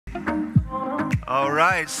All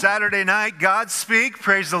right, Saturday night, God speak,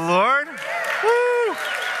 praise the Lord. Woo.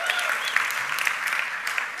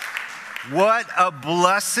 What a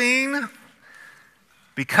blessing.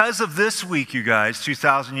 Because of this week, you guys,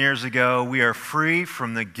 2,000 years ago, we are free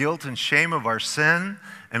from the guilt and shame of our sin,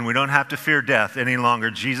 and we don't have to fear death any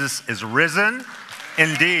longer. Jesus is risen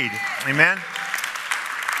indeed. Amen.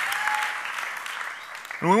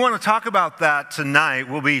 And we want to talk about that tonight.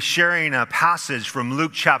 We'll be sharing a passage from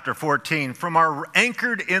Luke chapter 14 from our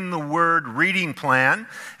Anchored in the Word reading plan.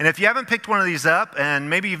 And if you haven't picked one of these up,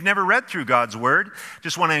 and maybe you've never read through God's Word,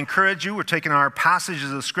 just want to encourage you. We're taking our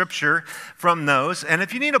passages of Scripture from those. And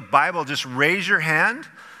if you need a Bible, just raise your hand.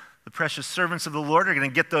 The precious servants of the Lord are going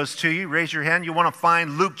to get those to you. Raise your hand. You want to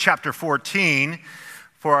find Luke chapter 14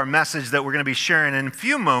 for our message that we're going to be sharing in a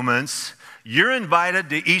few moments. You're invited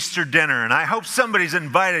to Easter dinner, and I hope somebody's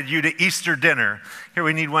invited you to Easter dinner. Here,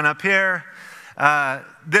 we need one up here.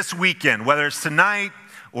 This weekend, whether it's tonight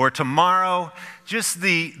or tomorrow, just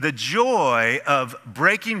the joy of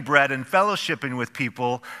breaking bread and fellowshipping with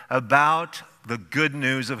people about the good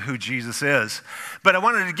news of who Jesus is. But I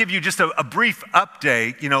wanted to give you just a brief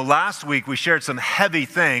update. You know, last week we shared some heavy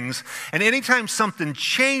things, and anytime something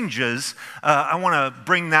changes, I want to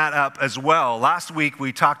bring that up as well. Last week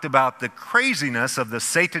we talked about the craziness of the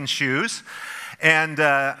Satan shoes, and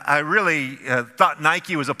I really thought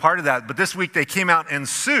Nike was a part of that. But this week they came out and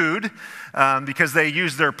sued because they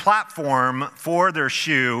used their platform for their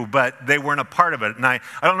shoe, but they weren't a part of it. And I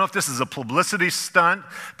don't know if this is a publicity stunt,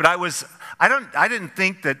 but I didn't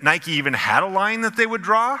think that Nike even had a line that they would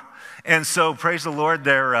draw. And so, praise the Lord,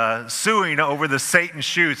 they're suing over the Satan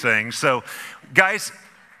shoe thing. So, guys,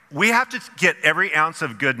 we have to get every ounce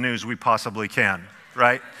of good news we possibly can,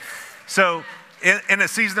 right? So, in a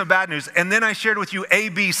season of bad news. And then I shared with you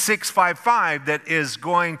AB 655 that is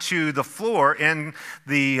going to the floor in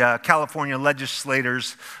the California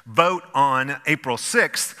legislators' vote on April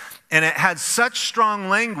 6th. And it had such strong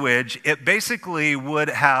language, it basically would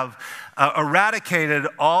have eradicated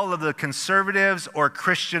all of the conservatives or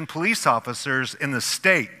Christian police officers in the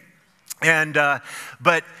state. And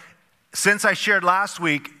but since I shared last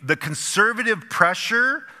week, the conservative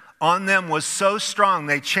pressure on them was so strong,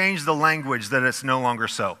 they changed the language that it's no longer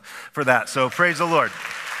so for that. So praise the Lord.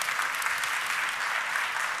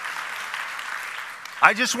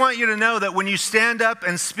 I just want you to know that when you stand up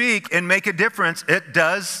and speak and make a difference, it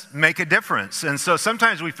does make a difference. And so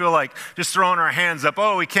sometimes we feel like just throwing our hands up,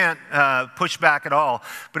 we can't push back at all.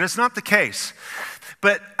 But it's not the case.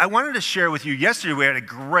 But I wanted to share with you, yesterday we had a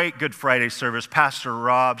great Good Friday service. Pastor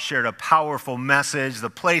Rob shared a powerful message. The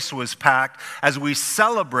place was packed as we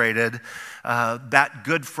celebrated that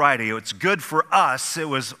Good Friday. It's good for us. It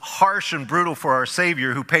was harsh and brutal for our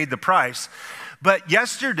Savior who paid the price. But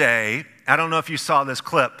yesterday, I don't know if you saw this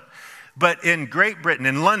clip, but in Great Britain,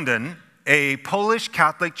 in London, a Polish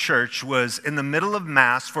Catholic church was in the middle of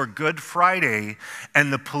Mass for Good Friday,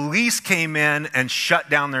 and the police came in and shut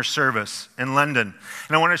down their service in London.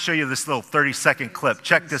 And I want to show you this little 30-second clip.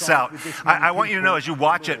 Check this out. I want you to know as you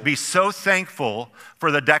watch it, be so thankful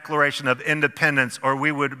for the Declaration of Independence, or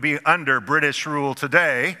we would be under British rule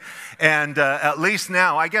today. And at least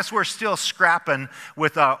now, I guess we're still scrapping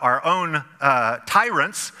with our own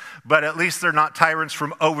tyrants, but at least they're not tyrants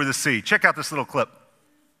from over the sea. Check out this little clip.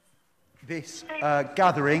 This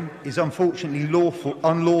gathering is unfortunately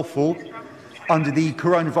unlawful under the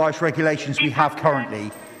coronavirus regulations we have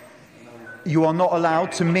currently. You are not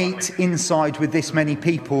allowed to meet inside with this many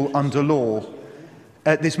people under law.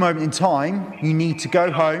 At this moment in time, you need to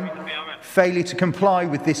go home. Failure to comply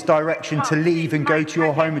with this direction to leave and go to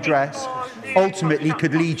your home address ultimately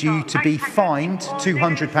could lead you to be fined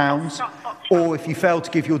 £200, or if you fail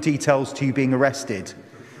to give your details, to you being arrested.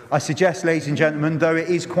 I suggest, ladies and gentlemen, though it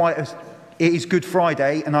is Good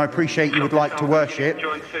Friday, and I appreciate you would like to worship,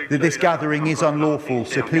 that this gathering is unlawful,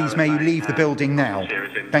 so please may you leave the building now.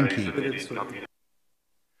 Thank you.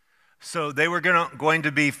 So they were going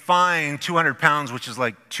to be fined £200, which is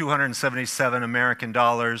like 277 American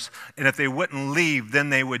dollars. And if they wouldn't leave, then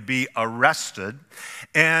they would be arrested.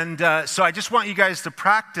 And so I just want you guys to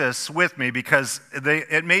practice with me, because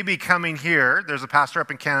it may be coming here. There's a pastor up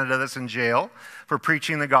in Canada that's in jail for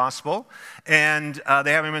preaching the gospel. And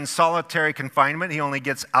they have him in solitary confinement. He only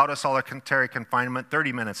gets out of solitary confinement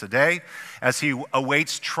 30 minutes a day as he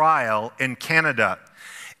awaits trial in Canada.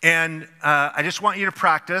 And I just want you to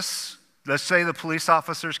practice. Let's say the police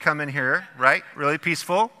officers come in here, right? Really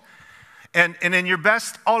peaceful. And in your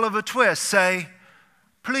best Oliver Twist, say,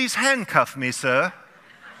 "Please handcuff me, sir."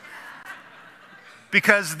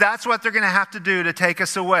 Because that's what they're going to have to do to take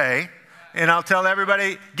us away. And I'll tell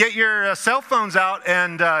everybody, get your cell phones out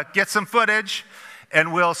and get some footage,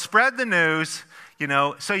 and we'll spread the news,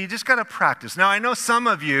 so you just got to practice. Now, I know some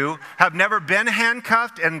of you have never been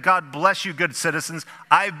handcuffed, and God bless you, good citizens.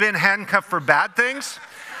 I've been handcuffed for bad things,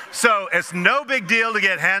 so it's no big deal to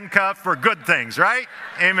get handcuffed for good things, right?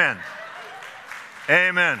 Amen.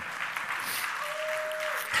 Amen.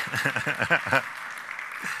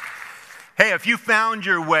 Hey, if you found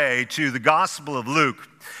your way to the Gospel of Luke,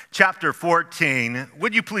 chapter 14,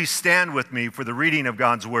 would you please stand with me for the reading of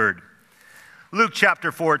God's Word? Luke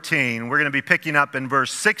chapter 14, we're going to be picking up in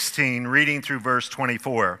verse 16, reading through verse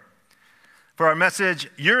 24. For our message,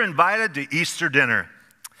 you're invited to Easter dinner.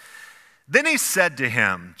 Then he said to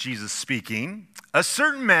him, Jesus speaking, a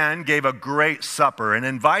certain man gave a great supper and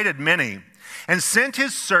invited many, and sent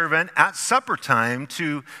his servant at supper time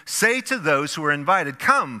to say to those who were invited,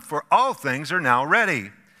 come, for all things are now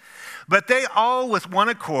ready. But they all with one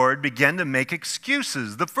accord began to make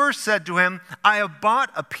excuses. The first said to him, I have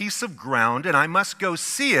bought a piece of ground and I must go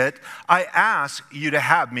see it. I ask you to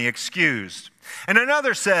have me excused. And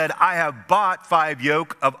another said, I have bought 5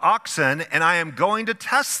 yoke of oxen and I am going to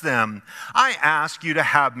test them. I ask you to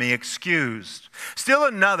have me excused. Still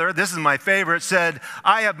another, this is my favorite, said,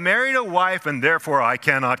 I have married a wife and therefore I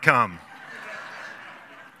cannot come.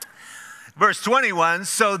 Verse 21,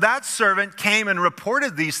 so that servant came and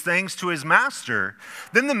reported these things to his master.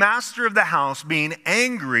 Then the master of the house, being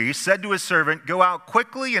angry, said to his servant, go out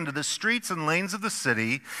quickly into the streets and lanes of the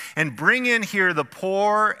city and bring in here the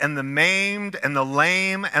poor and the maimed and the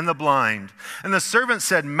lame and the blind. And the servant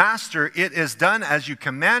said, Master, it is done as you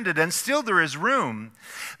commanded, and still there is room.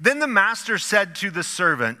 Then the master said to the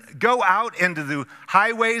servant, go out into the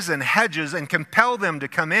highways and hedges and compel them to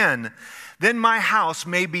come in. Then my house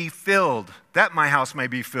may be filled, that my house may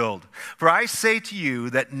be filled. For I say to you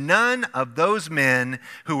that none of those men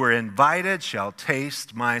who were invited shall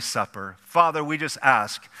taste my supper. Father, we just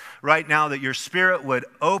ask right now that your Spirit would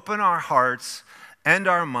open our hearts and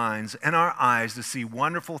our minds and our eyes to see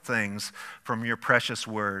wonderful things from your precious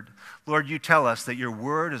word. Lord, you tell us that your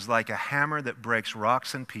word is like a hammer that breaks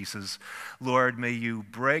rocks in pieces. Lord, may you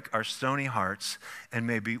break our stony hearts, and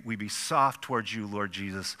may we be soft towards you, Lord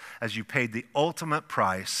Jesus, as you paid the ultimate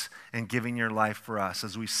price in giving your life for us,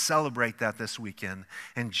 as we celebrate that this weekend.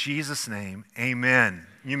 In Jesus' name, amen.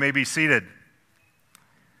 You may be seated.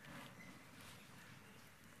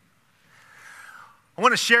 I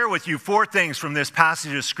want to share with you 4 things from this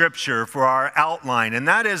passage of Scripture for our outline, and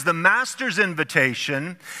that is the master's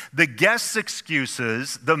invitation, the guest's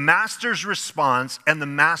excuses, the master's response, and the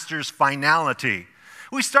master's finality.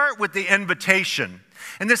 We start with the invitation.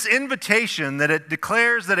 And this invitation that it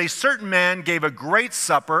declares that a certain man gave a great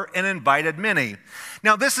supper and invited many.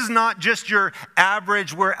 Now, this is not just your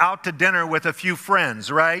average, we're out to dinner with a few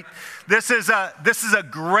friends, right? This is a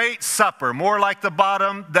great supper, more like the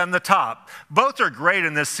bottom than the top. Both are great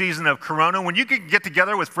in this season of Corona. When you can get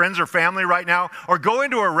together with friends or family right now, or go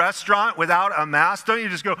into a restaurant without a mask, don't you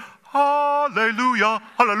just go, hallelujah,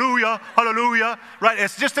 hallelujah, hallelujah, right?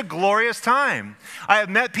 It's just a glorious time. I have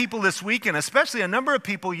met people this weekend, especially a number of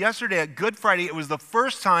people yesterday at Good Friday. It was the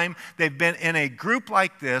first time they've been in a group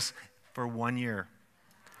like this for 1 year.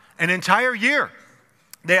 An entire year.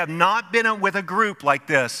 They have not been with a group like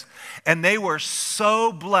this. And they were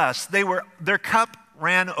so blessed. Their cup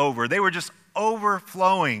ran over. They were just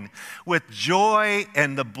overflowing with joy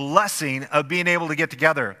and the blessing of being able to get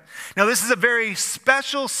together. Now, this is a very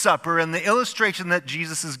special supper, and the illustration that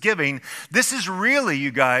Jesus is giving, this is really,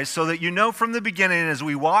 you guys, so that you know from the beginning as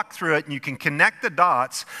we walk through it and you can connect the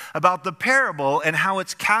dots about the parable and how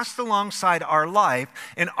it's cast alongside our life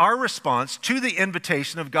and our response to the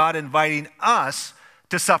invitation of God inviting us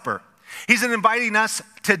to supper. He's inviting us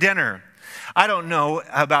to dinner. I don't know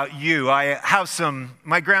about you.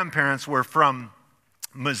 My grandparents were from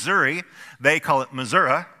Missouri. They call it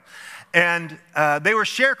Missouri. And they were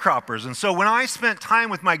sharecroppers. And so when I spent time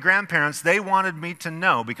with my grandparents, they wanted me to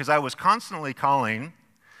know, because I was constantly calling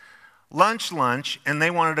lunch, and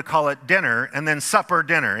they wanted to call it dinner, and then supper,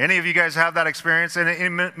 dinner. Any of you guys have that experience? Any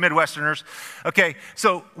Midwesterners? Okay,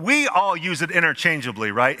 so we all use it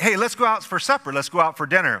interchangeably, right? Hey, let's go out for supper. Let's go out for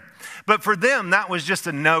dinner. But for them, that was just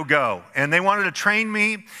a no-go. And they wanted to train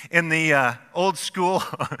me in the old school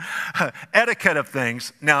etiquette of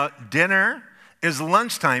things. Now, dinner is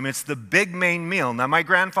lunchtime. It's the big main meal. Now, my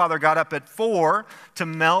grandfather got up at 4 to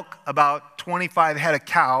milk about 25 head of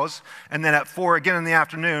cows, and then at 4 again in the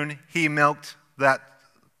afternoon, he milked that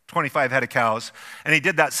 25 head of cows, and he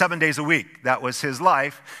did that 7 days a week. That was his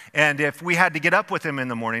life, and if we had to get up with him in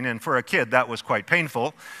the morning, and for a kid, that was quite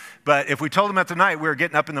painful, but if we told him at the night we were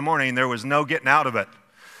getting up in the morning, there was no getting out of it.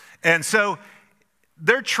 And so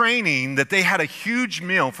they're training that they had a huge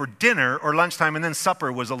meal for dinner or lunchtime, and then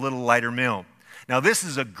supper was a little lighter meal. Now, this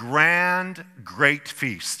is a grand, great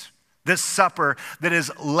feast. This supper that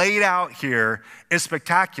is laid out here is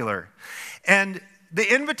spectacular. And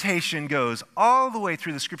the invitation goes all the way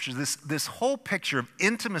through the scriptures. This whole picture of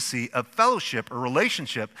intimacy, of fellowship or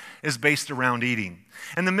relationship is based around eating.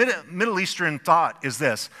 And the Middle Eastern thought is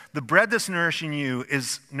this: the bread that's nourishing you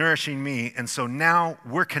is nourishing me, and so now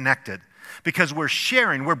we're connected because we're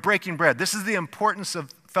sharing, we're breaking bread. This is the importance of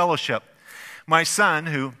fellowship. My son,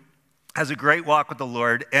 who has a great walk with the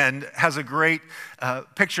Lord and has a great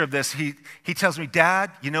picture of this. He tells me,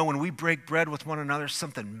 Dad, you know, when we break bread with one another,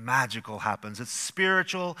 something magical happens. It's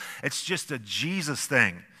spiritual. It's just a Jesus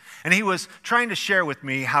thing. And he was trying to share with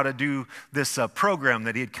me how to do this program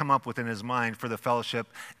that he had come up with in his mind for the fellowship,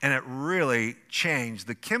 and it really changed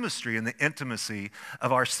the chemistry and the intimacy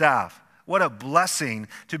of our staff. What a blessing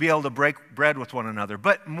to be able to break bread with one another.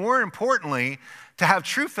 But more importantly, to have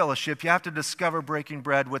true fellowship, you have to discover breaking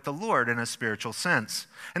bread with the Lord in a spiritual sense.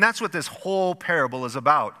 And that's what this whole parable is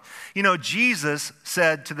about. You know, Jesus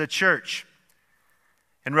said to the church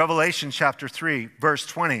in Revelation chapter 3, verse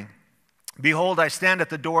 20, "Behold, I stand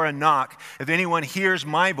at the door and knock. If anyone hears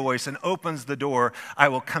my voice and opens the door, I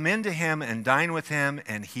will come into him and dine with him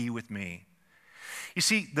and he with me." You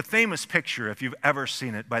see, the famous picture, if you've ever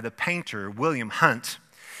seen it, by the painter William Hunt,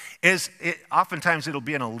 oftentimes it'll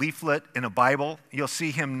be in a leaflet in a Bible. You'll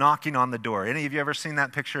see him knocking on the door. Any of you ever seen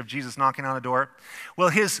that picture of Jesus knocking on a door? Well,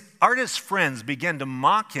 his artist friends began to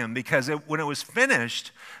mock him because when it was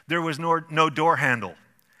finished, there was no door handle.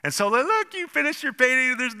 And so, look, you finished your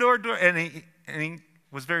painting, there's no door. And he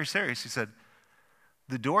was very serious. He said,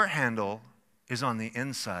 the door handle is on the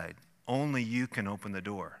inside. Only you can open the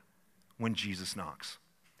door when Jesus knocks.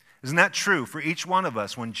 Isn't that true for each one of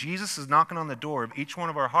us? When Jesus is knocking on the door of each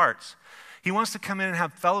one of our hearts, he wants to come in and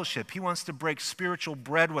have fellowship. He wants to break spiritual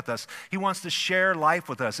bread with us. He wants to share life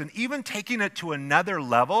with us. And even taking it to another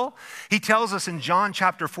level, he tells us in John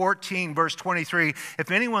chapter 14, verse 23,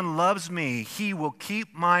 "If anyone loves me, he will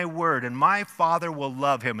keep my word, and my Father will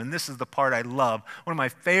love him." And this is the part I love, one of my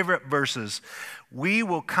favorite verses. "We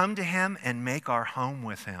will come to him and make our home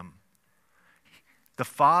with him." The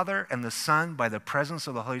Father and the Son, by the presence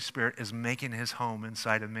of the Holy Spirit, is making his home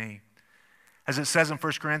inside of me. As it says in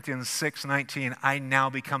 1 Corinthians 6:19, "I now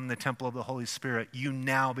become the temple of the Holy Spirit." You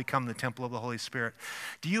now become the temple of the Holy Spirit.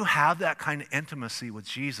 Do you have that kind of intimacy with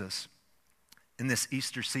Jesus in this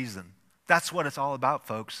Easter season? That's what it's all about,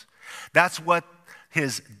 folks. That's what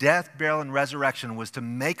his death, burial, and resurrection was, to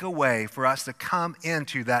make a way for us to come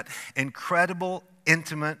into that incredible,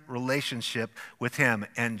 intimate relationship with him.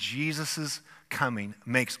 And Jesus' coming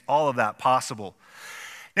makes all of that possible.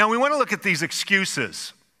 Now, we want to look at these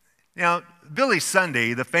excuses. Now, Billy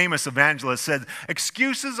Sunday, the famous evangelist, said,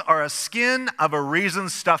 "Excuses are a skin of a reason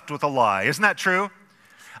stuffed with a lie." Isn't that true?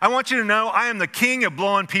 I want you to know I am the king of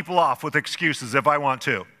blowing people off with excuses if I want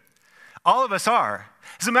to. All of us are.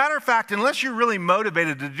 As a matter of fact, unless you're really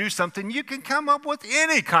motivated to do something, you can come up with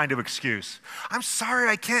any kind of excuse. "I'm sorry,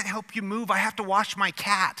 I can't help you move. I have to wash my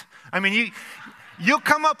cat." I mean, you'll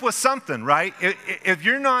come up with something, right? If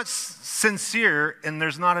you're not sincere and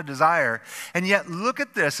there's not a desire. And yet, look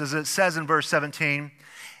at this, as it says in verse 17,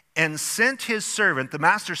 "And sent his servant," the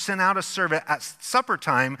master sent out a servant at supper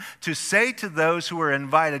time to say to those who were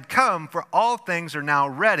invited, 'Come, for all things are now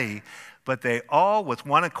ready.' But they all with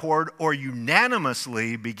one accord or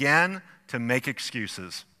unanimously began to make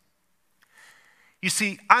excuses." You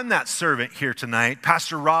see, I'm that servant here tonight.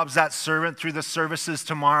 Pastor Rob's that servant through the services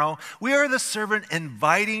tomorrow. We are the servant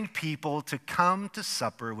inviting people to come to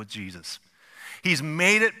supper with Jesus. He's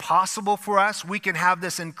made it possible for us. We can have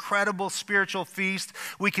this incredible spiritual feast.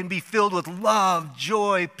 We can be filled with love,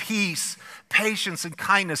 joy, peace, patience, and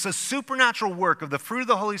kindness, a supernatural work of the fruit of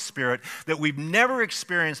the Holy Spirit that we've never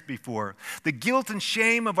experienced before. The guilt and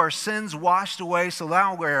shame of our sins washed away, so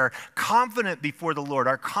now we're confident before the Lord.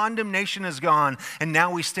 Our condemnation is gone, and now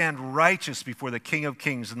we stand righteous before the King of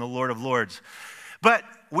Kings and the Lord of Lords. But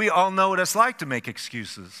we all know what it's like to make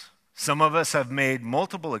excuses. Some of us have made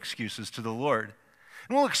multiple excuses to the Lord.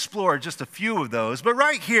 And we'll explore just a few of those. But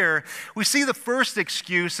right here, we see the first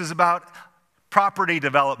excuse is about property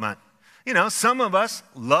development. You know, some of us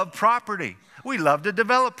love property. We love to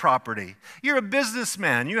develop property. You're a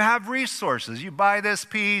businessman. You have resources. You buy this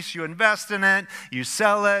piece, you invest in it, you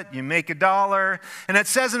sell it, you make $1. And it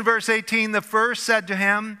says in verse 18, "The first said to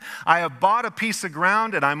him, 'I have bought a piece of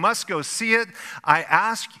ground and I must go see it. I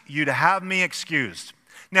ask you to have me excused.'"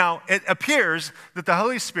 Now, it appears that the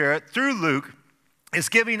Holy Spirit, through Luke, is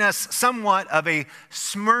giving us somewhat of a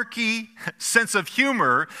smirky sense of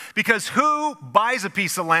humor, because who buys a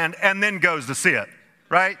piece of land and then goes to see it,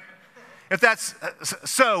 right? If that's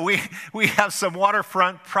so, we have some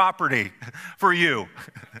waterfront property for you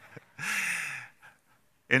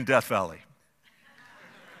in Death Valley.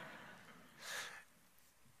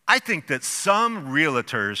 I think that some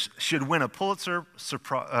realtors should win a Pulitzer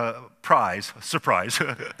prize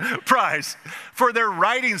for their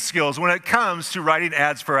writing skills when it comes to writing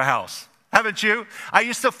ads for a house. Haven't you? I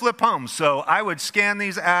used to flip homes, so I would scan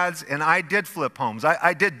these ads, and I did flip homes.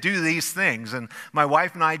 I did do these things, and my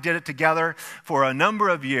wife and I did it together for a number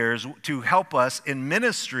of years to help us in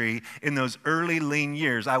ministry in those early lean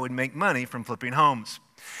years. I would make money from flipping homes.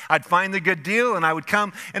 I'd find the good deal, and I would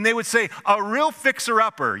come, and they would say, a real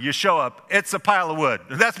fixer-upper. You show up, it's a pile of wood.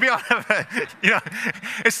 That's beyond,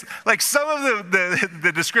 it's like some of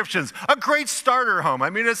the descriptions. A great starter home.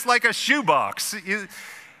 I mean, it's like a shoebox.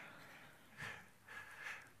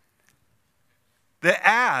 The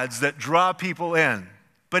ads that draw people in.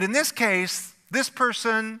 But in this case, this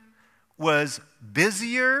person was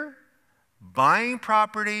busier buying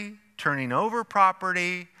property, turning over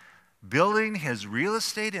property, building his real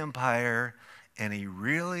estate empire, and he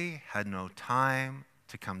really had no time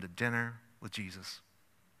to come to dinner with Jesus.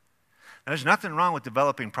 Now, there's nothing wrong with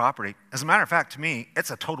developing property. As a matter of fact, to me,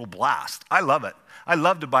 it's a total blast. I love it. I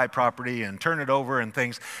love to buy property and turn it over and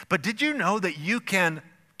things. But did you know that you can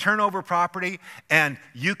turn over property and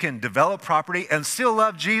you can develop property and still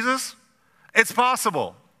love Jesus? It's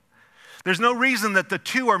possible. There's no reason that the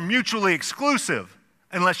two are mutually exclusive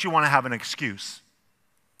unless you want to have an excuse.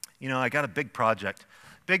 You know, I got a big project,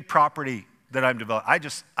 big property that I'm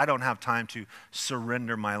developing. I don't have time to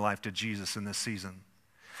surrender my life to Jesus in this season.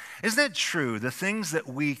 Isn't it true, the things that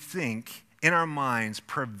we think in our minds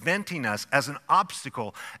preventing us as an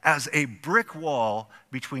obstacle, as a brick wall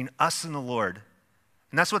between us and the Lord?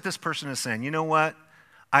 And that's what this person is saying. You know what?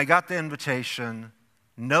 I got the invitation.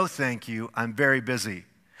 No, thank you. I'm very busy.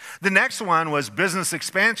 The next one was business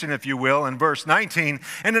expansion, if you will, in verse 19.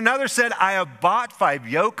 And another said, I have bought 5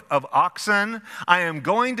 yoke of oxen. I am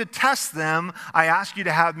going to test them. I ask you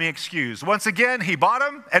to have me excused. Once again, he bought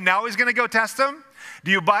them, and now he's going to go test them? Do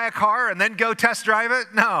you buy a car and then go test drive it?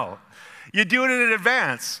 No. You do it in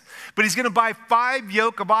advance. But he's going to buy 5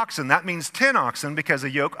 yoke of oxen. That means 10 oxen, because a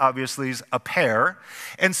yoke obviously is a pair.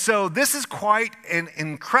 And so this is quite an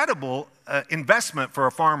incredible investment for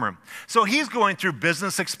a farmer. So he's going through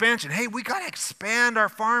business expansion. Hey, we got to expand our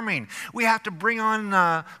farming. We have to bring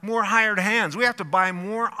on more hired hands. We have to buy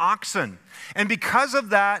more oxen. And because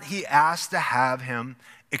of that, he asked to have him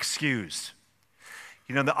excused.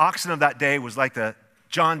 You know, the oxen of that day was like the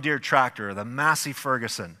John Deere tractor, the Massey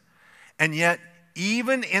Ferguson. And yet,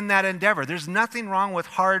 even in that endeavor, there's nothing wrong with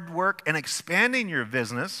hard work and expanding your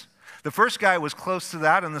business. The first guy was close to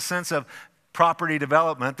that in the sense of property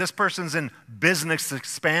development. This person's in business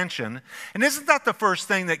expansion. And isn't that the first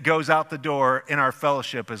thing that goes out the door in our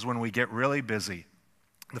fellowship, is when we get really busy?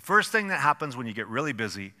 The first thing that happens when you get really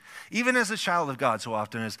busy, even as a child of God so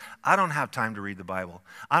often, is, I don't have time to read the Bible.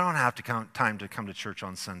 I don't have time to come to church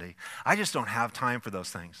on Sunday. I just don't have time for those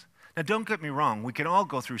things. Now, don't get me wrong. We can all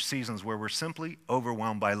go through seasons where we're simply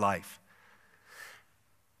overwhelmed by life.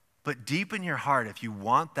 But deep in your heart, if you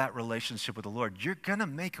want that relationship with the Lord, you're going to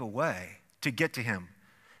make a way to get to him.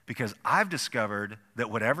 Because I've discovered that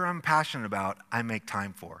whatever I'm passionate about, I make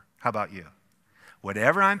time for. How about you?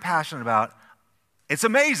 Whatever I'm passionate about, it's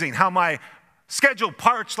amazing how my schedule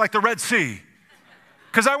parts like the Red Sea.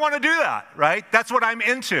 Because I want to do that, right? That's what I'm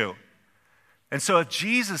into. And so if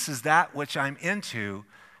Jesus is that which I'm into,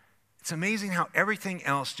 it's amazing how everything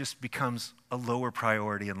else just becomes a lower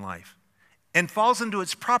priority in life and falls into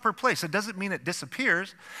its proper place. It doesn't mean it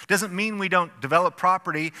disappears. It doesn't mean we don't develop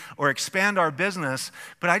property or expand our business.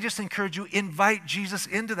 But I just encourage you, invite Jesus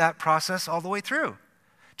into that process all the way through.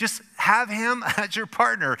 Just have him as your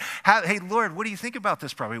partner. Hey, Lord, what do you think about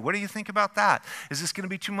this property? What do you think about that? Is this going to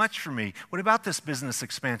be too much for me? What about this business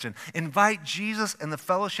expansion? Invite Jesus and the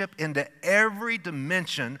fellowship into every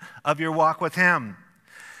dimension of your walk with him.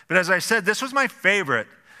 But as I said, this was my favorite,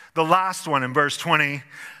 the last one in verse 20.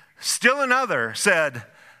 Still another said,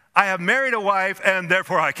 I have married a wife, and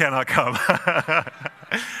therefore I cannot come.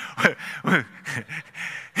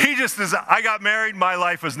 He just is, I got married, my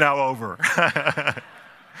life is now over.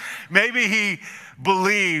 Maybe he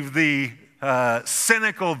believed the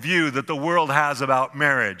cynical view that the world has about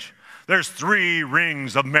marriage. There's 3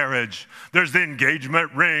 rings of marriage. There's the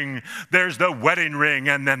engagement ring, there's the wedding ring,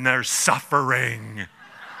 and then there's suffering.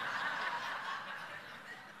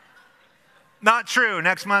 Not true.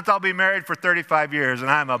 Next month I'll be married for 35 years,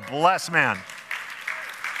 and I'm a blessed man.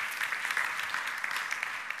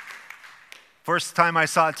 First time I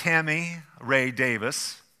saw Tammy Ray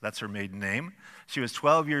Davis, that's her maiden name, she was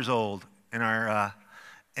 12 years old in our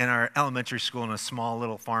elementary school in a small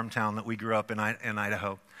little farm town that we grew up in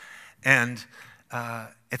Idaho. And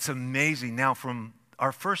it's amazing. Now, from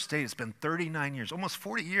our first date, it's been 39 years, almost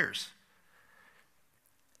 40 years.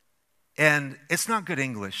 And it's not good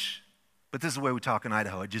English, but this is the way we talk in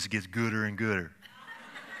Idaho. It just gets gooder and gooder.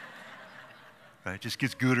 Right? It just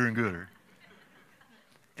gets gooder and gooder.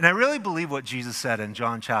 And I really believe what Jesus said in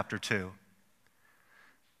John chapter 2.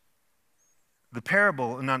 The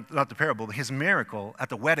parable, not the parable, but his miracle at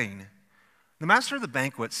the wedding. The master of the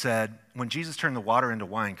banquet said, when Jesus turned the water into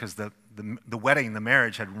wine, because the wedding, the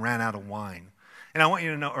marriage had ran out of wine. And I want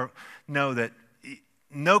you to know that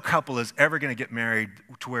no couple is ever going to get married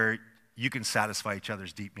to where you can satisfy each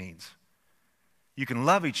other's deep needs. You can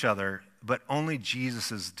love each other, but only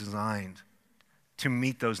Jesus is designed to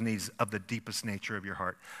meet those needs of the deepest nature of your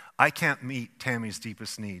heart. I can't meet Tammy's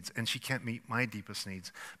deepest needs, and she can't meet my deepest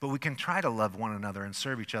needs, but we can try to love one another and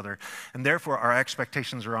serve each other, and therefore our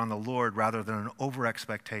expectations are on the Lord rather than an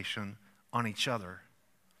over-expectation on each other.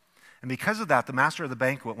 And because of that, the master of the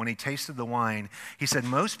banquet, when he tasted the wine, he said,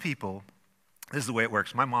 most people, this is the way it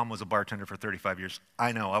works. My mom was a bartender for 35 years.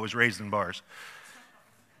 I know, I was raised in bars.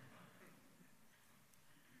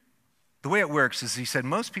 The way it works is he said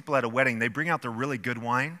most people at a wedding, they bring out the really good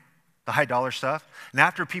wine, the high dollar stuff, and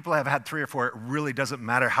after people have had 3 or 4, it really doesn't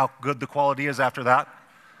matter how good the quality is after that.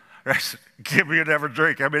 Right? Give me another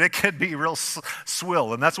drink. I mean, it could be real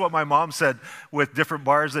swill, and that's what my mom said with different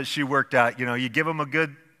bars that she worked at. You know, you give them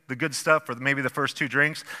the good stuff for maybe the first 2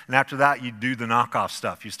 drinks, and after that, you do the knockoff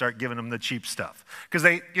stuff. You start giving them the cheap stuff because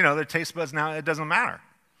their taste buds now, it doesn't matter.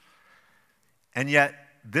 And yet,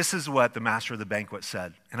 this is what the master of the banquet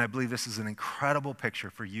said, and I believe this is an incredible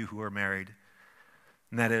picture for you who are married,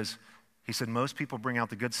 and that is, he said, most people bring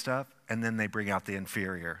out the good stuff, and then they bring out the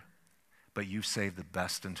inferior, but you've saved the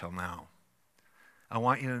best until now. I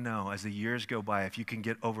want you to know, as the years go by, if you can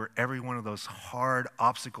get over every one of those hard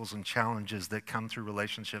obstacles and challenges that come through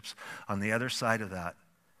relationships, on the other side of that,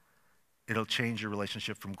 it'll change your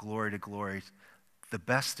relationship from glory to glory. The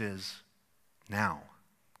best is now.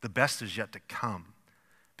 The best is yet to come,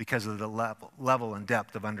 because of the level and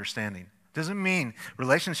depth of understanding. Doesn't mean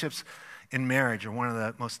relationships in marriage are one of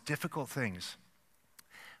the most difficult things.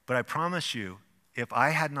 But I promise you, if I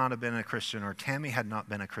had not been a Christian or Tammy had not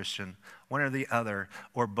been a Christian, one or the other,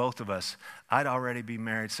 or both of us, I'd already be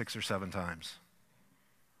married 6 or 7 times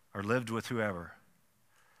or lived with whoever,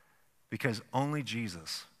 because only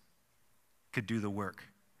Jesus could do the work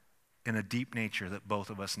in a deep nature that both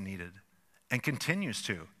of us needed and continues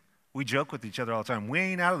to. We joke with each other all the time. We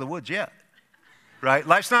ain't out of the woods yet, right?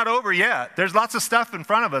 Life's not over yet. There's lots of stuff in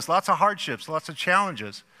front of us, lots of hardships, lots of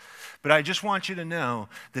challenges. But I just want you to know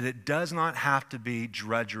that it does not have to be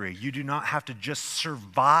drudgery. You do not have to just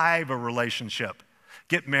survive a relationship,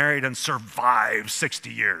 get married and survive 60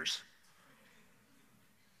 years.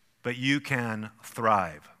 But you can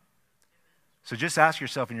thrive. So just ask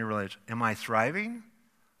yourself in your relationship, am I thriving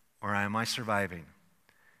or am I surviving?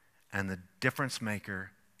 And the difference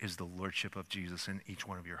maker is the lordship of Jesus in each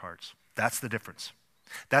one of your hearts. That's the difference.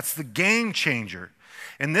 That's the game changer.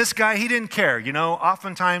 And this guy, he didn't care. You know,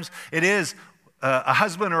 oftentimes it is a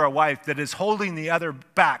husband or a wife that is holding the other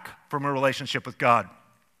back from a relationship with God.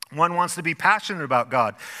 One wants to be passionate about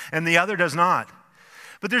God, and the other does not.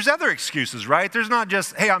 But there's other excuses, right? There's not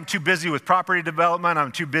just, hey, I'm too busy with property development,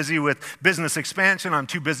 I'm too busy with business expansion, I'm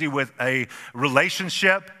too busy with a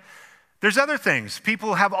relationship. There's other things.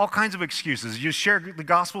 People have all kinds of excuses. You share the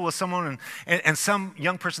gospel with someone and some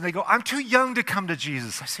young person, they go, I'm too young to come to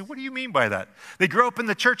Jesus. I say, what do you mean by that? They grow up in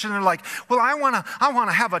the church and they're like, well, I want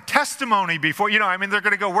to have a testimony before, they're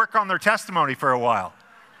going to go work on their testimony for a while.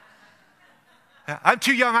 I'm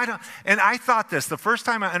too young. And I thought this, the first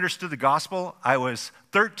time I understood the gospel, I was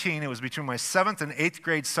 13. It was between my 7th and 8th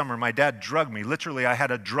grade summer. My dad drugged me. Literally, I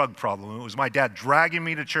had a drug problem. It was my dad dragging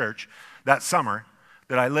me to church that summer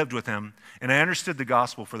that I lived with him, and I understood the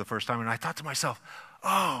gospel for the first time, and I thought to myself,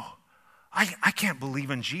 oh, I can't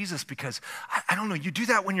believe in Jesus because, I don't know, you do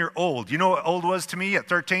that when you're old. You know what old was to me at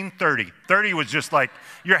 13? 30. 30 was just like,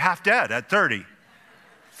 you're half dead at 30.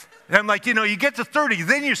 And I'm like, you get to 30,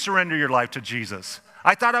 then you surrender your life to Jesus.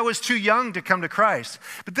 I thought I was too young to come to Christ.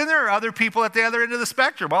 But then there are other people at the other end of the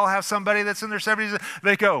spectrum. I'll have somebody that's in their 70s,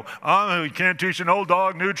 they go, oh, you can't teach an old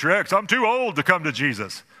dog new tricks. I'm too old to come to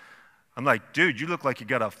Jesus. I'm like, dude, you look like you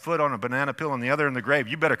got a foot on a banana peel and the other in the grave.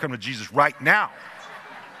 You better come to Jesus right now.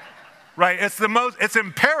 right? It's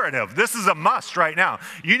imperative. This is a must right now.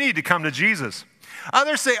 You need to come to Jesus.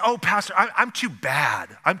 Others say, oh, Pastor, I'm too bad.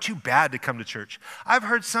 I'm too bad to come to church. I've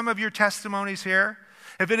heard some of your testimonies here.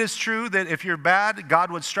 If it is true that if you're bad,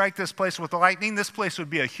 God would strike this place with lightning, this place would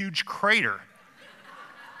be a huge crater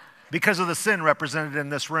because of the sin represented in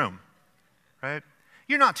this room, right?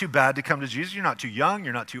 You're not too bad to come to Jesus. You're not too young.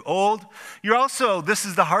 You're not too old. You're also, this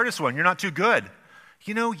is the hardest one, you're not too good.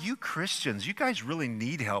 You know, you Christians, you guys really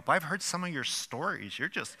need help. I've heard some of your stories.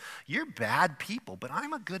 You're bad people, but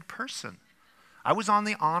I'm a good person. I was on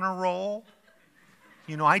the honor roll.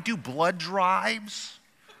 You know, I do blood drives.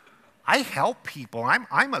 I help people.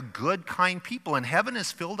 I'm a good, kind people, and heaven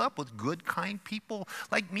is filled up with good, kind people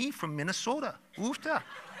like me from Minnesota. Oofta.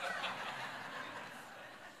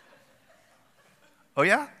 Oh,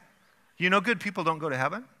 yeah? You know good people don't go to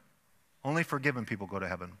heaven? Only forgiven people go to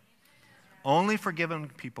heaven. Only forgiven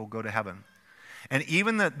people go to heaven. And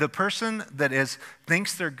even the person that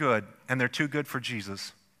thinks they're good and they're too good for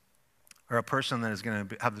Jesus are a person that is going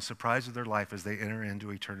to have the surprise of their life as they enter into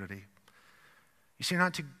eternity. You see, you're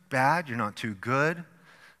not too bad, you're not too good,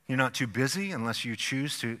 you're not too busy unless you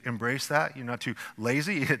choose to embrace that. You're not too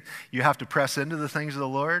lazy. You have to press into the things of the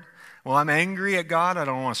Lord. Well, I'm angry at God. I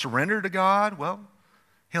don't want to surrender to God. Well,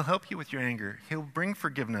 He'll help you with your anger. He'll bring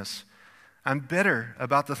forgiveness. I'm bitter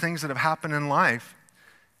about the things that have happened in life.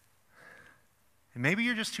 And maybe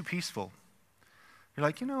you're just too peaceful. You're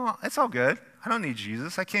like, you know, it's all good. I don't need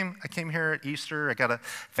Jesus. I came here at Easter. I got a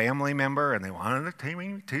family member, and they wanted to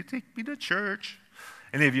take me to church.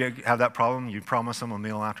 Any of you have that problem? You promise them a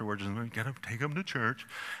meal afterwards, and you got to take them to church.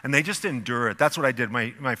 And they just endure it. That's what I did.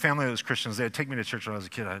 My family was Christians. They would take me to church when I was a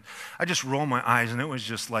kid. I just roll my eyes, and it was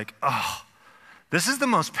just like, oh, this is the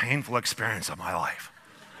most painful experience of my life,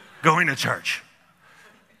 going to church.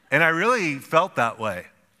 And I really felt that way.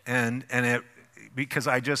 And it because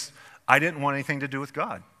I didn't want anything to do with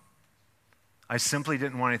God. I simply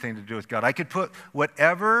didn't want anything to do with God. I could put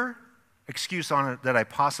whatever excuse on it that I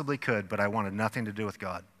possibly could, but I wanted nothing to do with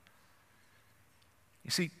God.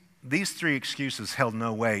 You see, these three excuses held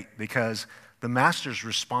no weight because the master's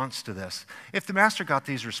response to this, if the master got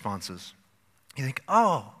these responses, you think,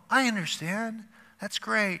 oh, I understand. That's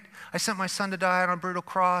great. I sent my son to die on a brutal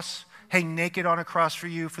cross, hang naked on a cross for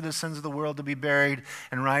you, for the sins of the world, to be buried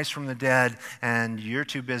and rise from the dead, and you're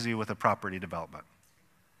too busy with a property development.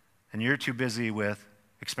 And you're too busy with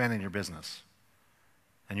expanding your business.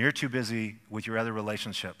 And you're too busy with your other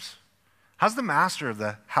relationships. How's the master of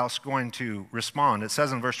the house going to respond? It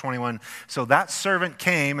says in verse 21, so that servant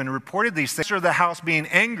came and reported these things. The master of the house, being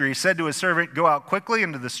angry, said to his servant, go out quickly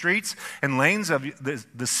into the streets and lanes of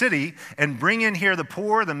the city and bring in here the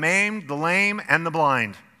poor, the maimed, the lame, and the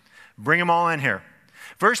blind. Bring them all in here.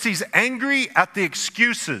 First, he's angry at the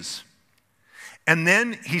excuses. And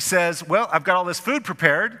then he says, well, I've got all this food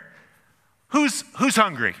prepared. Who's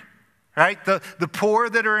hungry? Right? The poor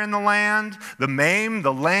that are in the land, the maimed,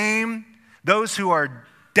 the lame, those who are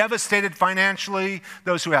devastated financially,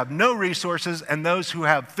 those who have no resources, and those who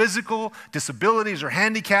have physical disabilities or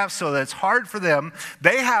handicaps so that it's hard for them.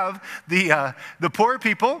 They have the poor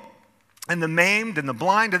people and the maimed and the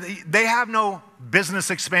blind. They have no business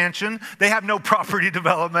expansion. They have no property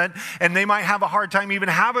development, and they might have a hard time even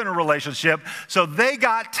having a relationship. So they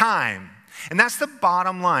got time. And that's the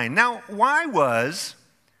bottom line. Now, why was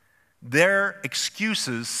their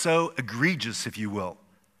excuses so egregious, if you will?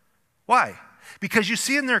 Why? Because you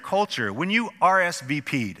see in their culture, when you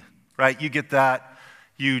RSVP'd, right, you get that,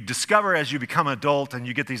 you discover as you become an adult and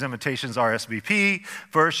you get these invitations RSVP.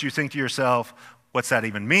 First, you think to yourself, what's that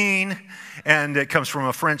even mean? And it comes from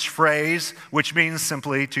a French phrase, which means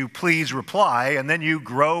simply to please reply. And then you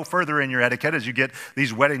grow further in your etiquette as you get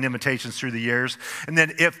these wedding invitations through the years. And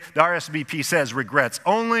then if the RSVP says regrets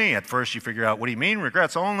only, at first you figure out, what do you mean,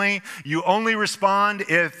 regrets only? You only respond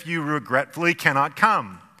if you regretfully cannot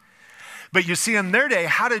come. But you see, in their day,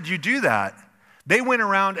 how did you do that? They went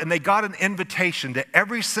around and they got an invitation to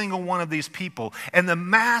every single one of these people. And the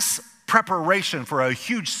mass preparation for a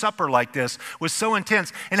huge supper like this was so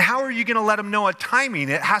intense. And how are you going to let them know a timing?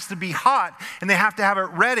 It has to be hot, and they have to have it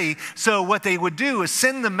ready. So what they would do is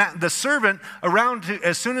send the servant around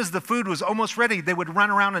as soon as the food was almost ready, they would run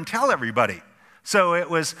around and tell everybody. So it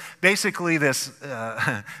was basically this,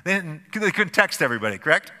 they couldn't text everybody,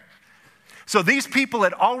 correct? So these people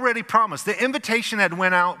had already promised. The invitation had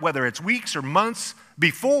went out, whether it's weeks or months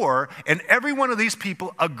before, and every one of these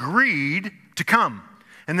people agreed to come.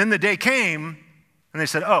 And then the day came, and they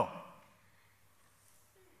said, oh,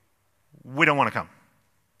 we don't want to come.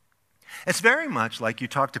 It's very much like you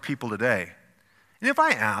talk to people today. And if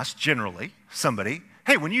I asked, generally, somebody,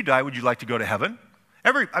 hey, when you die, would you like to go to heaven?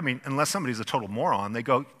 Unless somebody's a total moron, they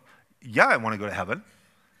go, yeah, I want to go to heaven.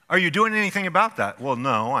 Are you doing anything about that? Well,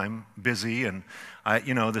 no, I'm busy, and I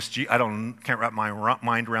can't wrap my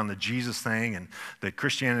mind around the Jesus thing, and that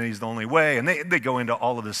Christianity is the only way, and they go into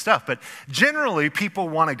all of this stuff. But generally, people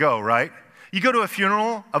want to go, right? You go to a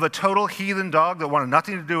funeral of a total heathen dog that wanted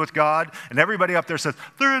nothing to do with God, and everybody up there says,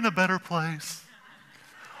 they're in a better place.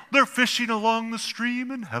 They're fishing along the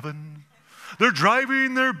stream in heaven. They're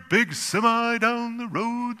driving their big semi down the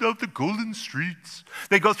road of the golden streets.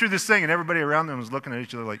 They go through this thing, and everybody around them is looking at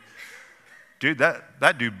each other like, dude,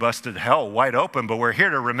 that dude busted hell wide open, but we're here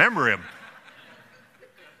to remember him.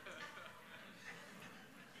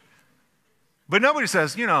 But nobody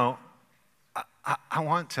says, I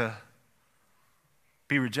want to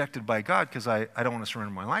be rejected by God because I don't want to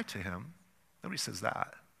surrender my life to him. Nobody says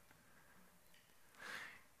that.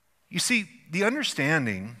 You see, the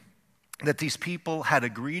understanding that these people had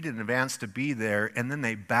agreed in advance to be there and then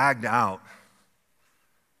they bagged out.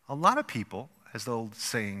 A lot of people, as the old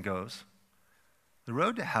saying goes, the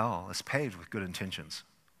road to hell is paved with good intentions.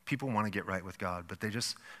 People want to get right with God, but they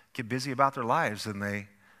just get busy about their lives and they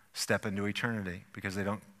step into eternity because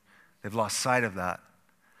they've lost sight of that.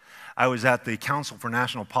 I was at the Council for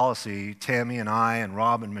National Policy, Tammy and I and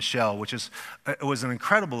Rob and Michelle, it was an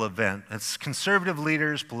incredible event. It's conservative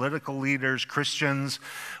leaders, political leaders, Christians.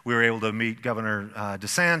 We were able to meet Governor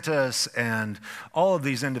DeSantis and all of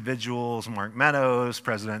these individuals, Mark Meadows,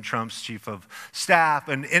 President Trump's chief of staff,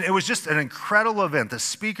 and it was just an incredible event. The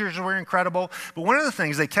speakers were incredible, but one of the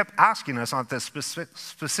things they kept asking us on this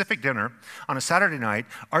specific dinner on a Saturday night,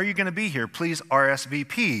 are you going to be here? Please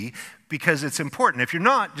RSVP. Because it's important. If you're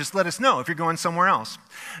not, just let us know if you're going somewhere else.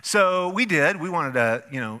 So we did. We wanted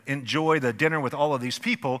to, enjoy the dinner with all of these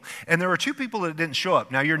people. And there were two people that didn't show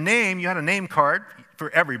up. Now, you had a name card for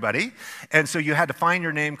everybody. And so you had to find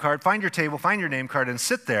your name card, find your table, find your name card, and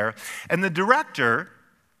sit there. And the director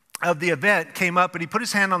of the event came up and he put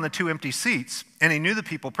his hand on the two empty seats. And he knew the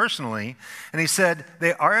people personally. And he said,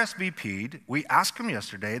 they RSVP'd. We asked them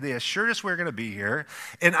yesterday. They assured us we were going to be here.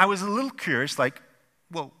 And I was a little curious, like,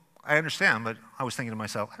 well, I understand, but I was thinking to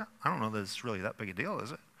myself, I don't know that it's really that big a deal,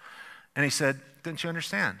 is it? And he said, didn't you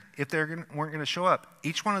understand? If they weren't going to show up,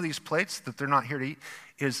 each one of these plates that they're not here to eat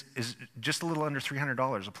is just a little under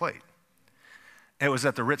 $300 a plate. It was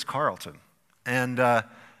at the Ritz-Carlton. And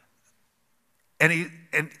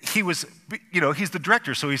he was, he's the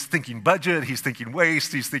director, so he's thinking budget, he's thinking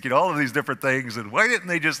waste, he's thinking all of these different things, and why didn't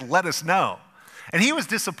they just let us know? And he was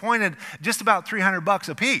disappointed just about $300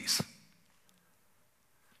 a piece.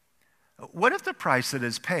 What if the price that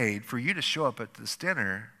is paid for you to show up at this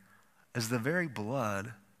dinner is the very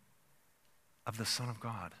blood of the Son of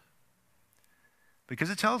God?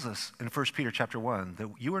 Because it tells us in 1 Peter chapter 1 that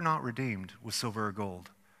you are not redeemed with silver or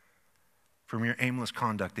gold from your aimless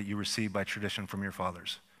conduct that you received by tradition from your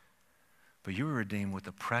fathers, but you were redeemed with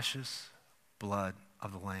the precious blood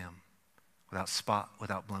of the Lamb, without spot,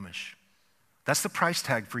 without blemish. That's the price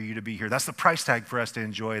tag for you to be here. That's the price tag for us to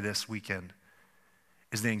enjoy this weekend.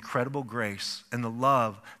 Is the incredible grace and the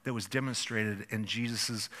love that was demonstrated in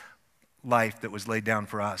Jesus' life that was laid down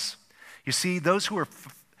for us. You see, those who were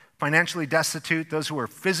financially destitute, those who were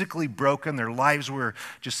physically broken, their lives were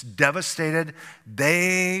just devastated,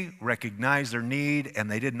 they recognized their need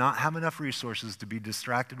and they did not have enough resources to be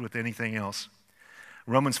distracted with anything else.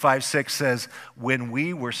 Romans 5:6 says, when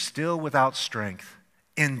we were still without strength,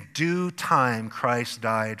 in due time Christ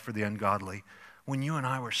died for the ungodly. When you and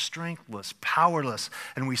I were strengthless, powerless,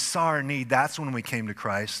 and we saw our need, that's when we came to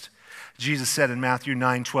Christ. Jesus said in Matthew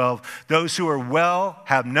 9:12, those who are well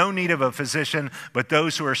have no need of a physician, but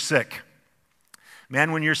those who are sick.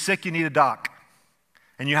 Man, when you're sick, you need a doc.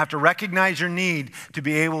 And you have to recognize your need to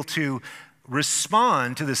be able to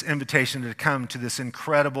respond to this invitation to come to this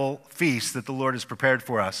incredible feast that the Lord has prepared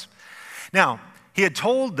for us. Now, he had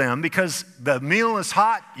told them, because the meal is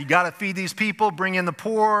hot, you got to feed these people, bring in the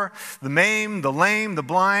poor, the maimed, the lame, the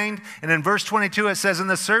blind. And in verse 22 it says, and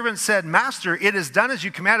the servant said, Master, it is done as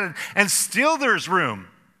you commanded, and still there's room.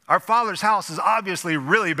 Our Father's house is obviously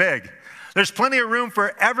really big. There's plenty of room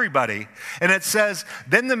for everybody. And it says,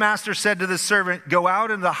 then the master said to the servant, go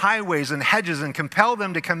out into the highways and hedges and compel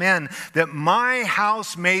them to come in, that my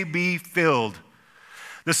house may be filled.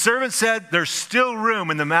 The servant said, there's still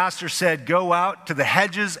room, and the master said, go out to the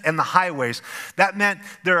hedges and the highways. That meant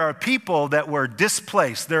there are people that were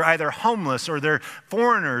displaced. They're either homeless or they're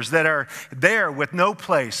foreigners that are there with no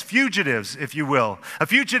place, fugitives, if you will. A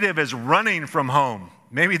fugitive is running from home.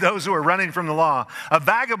 Maybe those who are running from the law. A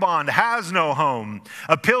vagabond has no home.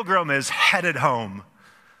 A pilgrim is headed home.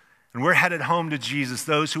 And we're headed home to Jesus,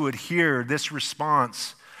 those who would hear this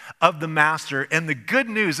response of the master and the good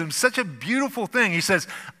news, and such a beautiful thing. He says,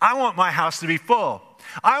 I want my house to be full.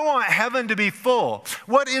 I want heaven to be full.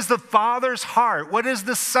 What is the Father's heart? What is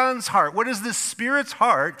the Son's heart? What is the Spirit's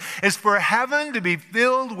heart? Is for heaven to be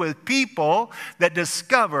filled with people that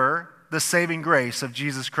discover the saving grace of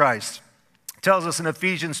Jesus Christ. It tells us in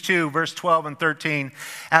Ephesians 2, verse 12 and 13,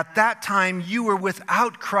 at that time you were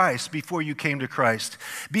without Christ before you came to Christ,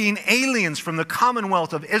 being aliens from the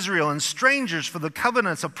commonwealth of Israel and strangers for the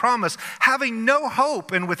covenants of promise, having no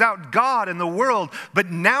hope and without God in the world.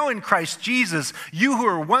 But now in Christ Jesus, you who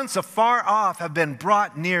were once afar off have been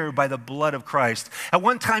brought near by the blood of Christ. At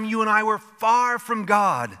one time you and I were far from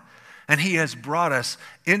God, and he has brought us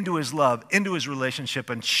into his love, into his relationship,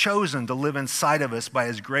 and chosen to live inside of us by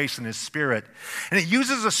his grace and his Spirit. And it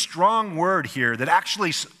uses a strong word here that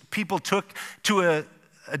actually people took to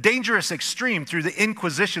a dangerous extreme through the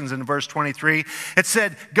Inquisitions in verse 23. It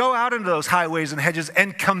said, go out into those highways and hedges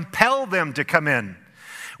and compel them to come in.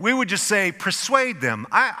 We would just say, persuade them.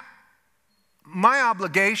 My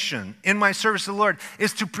obligation in my service to the Lord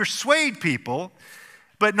is to persuade people,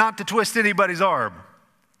 but not to twist anybody's arm.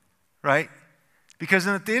 Right? Because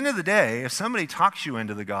at the end of the day, if somebody talks you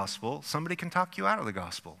into the gospel, somebody can talk you out of the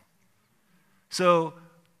gospel. So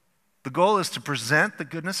the goal is to present the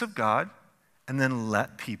goodness of God and then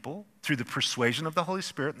let people, through the persuasion of the Holy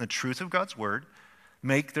Spirit and the truth of God's word,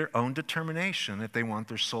 make their own determination if they want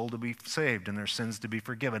their soul to be saved and their sins to be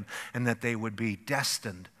forgiven and that they would be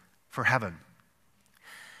destined for heaven.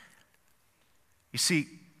 You see,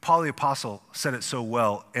 Paul the Apostle said it so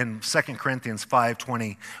well in 2 Corinthians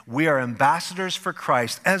 5:20. We are ambassadors for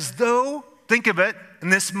Christ as though, think of it in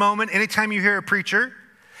this moment, anytime you hear a preacher,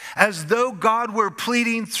 as though God were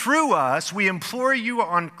pleading through us, we implore you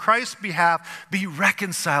on Christ's behalf, be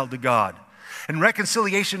reconciled to God. And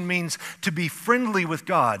reconciliation means to be friendly with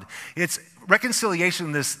God. It's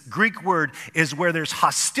reconciliation, this Greek word, is where there's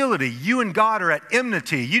hostility. You and God are at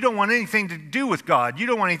enmity. You don't want anything to do with God. You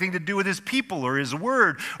don't want anything to do with his people or his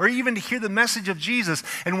word or even to hear the message of Jesus.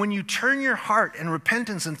 And when you turn your heart in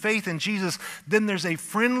repentance and faith in Jesus, then there's a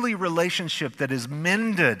friendly relationship that is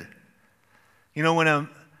mended. You know, when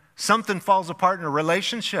something falls apart in a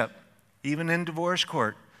relationship, even in divorce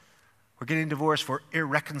court, we're getting divorced for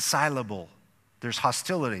irreconcilable. There's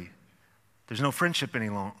hostility. There's no friendship any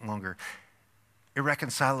longer.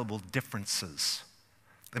 Irreconcilable differences.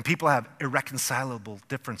 And people have irreconcilable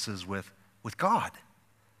differences with God.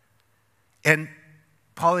 And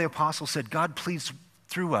Paul the Apostle said, God pleads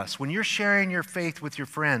through us. When you're sharing your faith with your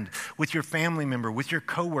friend, with your family member, with your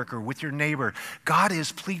coworker, with your neighbor, God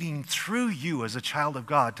is pleading through you as a child of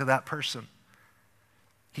God to that person.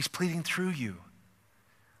 He's pleading through you.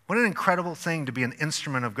 What an incredible thing to be an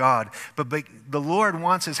instrument of God. But the Lord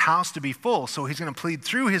wants his house to be full, so he's going to plead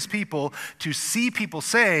through his people to see people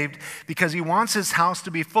saved because he wants his house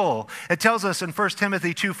to be full. It tells us in 1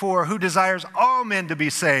 Timothy 2:4, who desires all men to be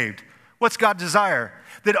saved. What's God desire?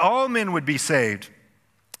 That all men would be saved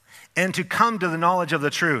and to come to the knowledge of the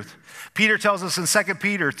truth. Peter tells us in 2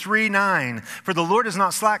 Peter 3:9, for the Lord is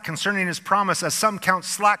not slack concerning his promise, as some count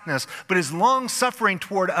slackness, but is long-suffering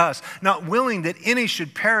toward us, not willing that any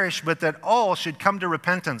should perish, but that all should come to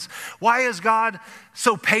repentance. Why is God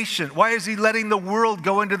so patient? Why is he letting the world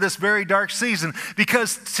go into this very dark season?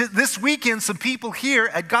 Because this weekend, some people here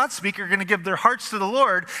at Godspeak are going to give their hearts to the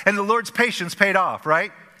Lord, and the Lord's patience paid off,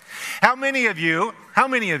 right? How many of you,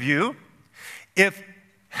 if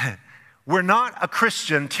we're not a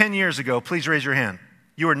Christian 10 years ago, please raise your hand.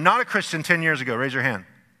 You were not a Christian 10 years ago, raise your hand,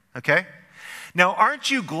 okay? Now, aren't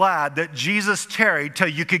you glad that Jesus tarried till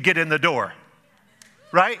you could get in the door,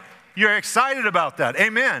 right? You're excited about that,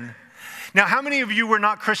 amen. Now, how many of you were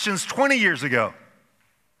not Christians 20 years ago?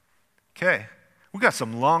 Okay, we got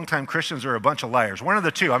some longtime Christians or a bunch of liars, one of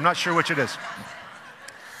the two, I'm not sure which it is.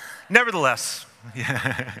 Nevertheless,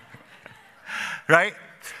 right?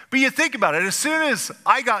 But you think about it, as soon as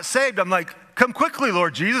I got saved, I'm like, come quickly,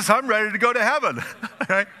 Lord Jesus, I'm ready to go to heaven.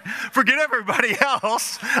 Right? Forget everybody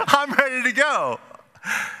else, I'm ready to go.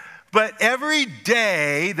 But every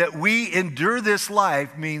day that we endure this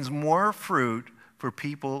life means more fruit for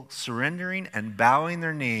people surrendering and bowing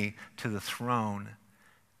their knee to the throne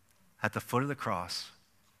at the foot of the cross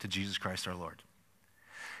to Jesus Christ our Lord.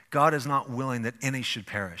 God is not willing that any should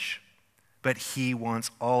perish, but he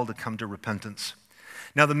wants all to come to repentance.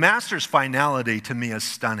 Now, the master's finality to me is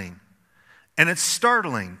stunning, and it's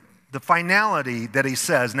startling, the finality that he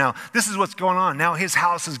says. Now, this is what's going on. Now his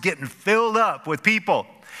house is getting filled up with people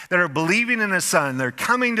that are believing in his son. They're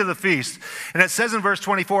coming to the feast. And it says in verse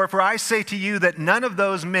 24, for I say to you that none of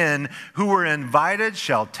those men who were invited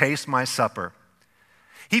shall taste my supper.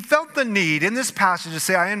 He felt the need in this passage to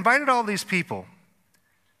say, I invited all these people.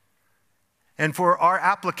 And for our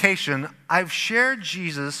application, I've shared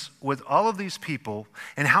Jesus with all of these people,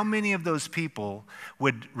 and how many of those people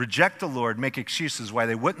would reject the Lord, make excuses why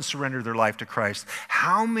they wouldn't surrender their life to Christ?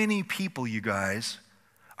 How many people, you guys,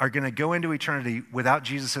 are going to go into eternity without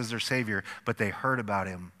Jesus as their Savior, but they heard about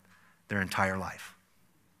him their entire life?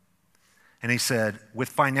 And he said, with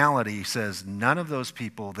finality, he says, none of those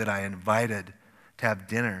people that I invited to have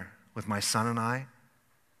dinner with my son and I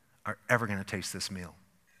are ever going to taste this meal.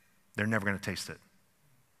 They're never going to taste it.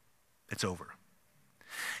 It's over.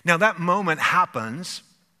 Now, that moment happens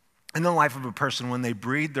in the life of a person when they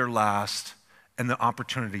breathe their last and the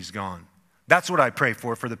opportunity's gone. That's what I pray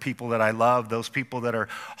for the people that I love, those people that are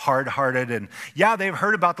hard-hearted. And yeah, they've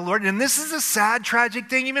heard about the Lord. And this is a sad, tragic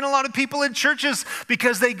thing. Even a lot of people in churches,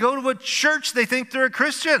 because they go to a church, they think they're a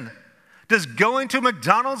Christian. Does going to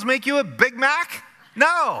McDonald's make you a Big Mac?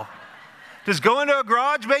 No. Does going to a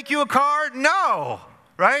garage make you a car? No.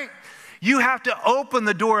 Right? You have to open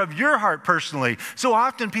the door of your heart personally. So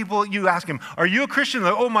often people, you ask them, are you a Christian?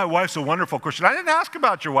 Like, oh, my wife's a wonderful Christian. I didn't ask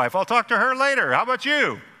about your wife. I'll talk to her later. How about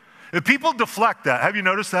you? If people deflect that, have you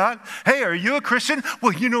noticed that? Hey, are you a Christian?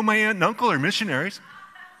 Well, you know, my aunt and uncle are missionaries.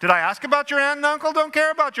 Did I ask about your aunt and uncle? Don't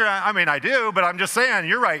care about your aunt. I mean, I do, but I'm just saying,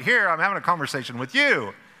 you're right here. I'm having a conversation with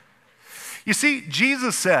you. You see,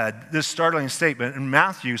 Jesus said this startling statement in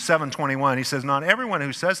Matthew 7:21. He says, not everyone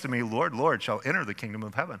who says to me, Lord, Lord, shall enter the kingdom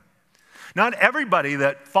of heaven. Not everybody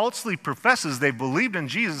that falsely professes they've believed in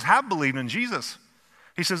Jesus have believed in Jesus.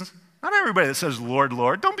 He says, not everybody that says, Lord,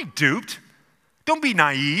 Lord. Don't be duped. Don't be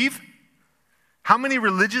naive. How many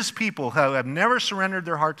religious people have never surrendered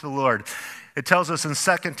their heart to the Lord? It tells us in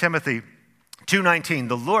 2 Timothy 2:19,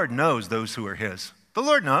 the Lord knows those who are his. The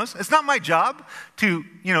Lord knows. It's not my job to,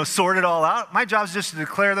 sort it all out. My job is just to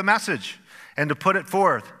declare the message and to put it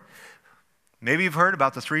forth. Maybe you've heard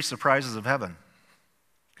about the 3 surprises of heaven.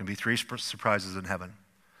 It can be 3 surprises in heaven.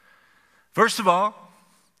 First of all,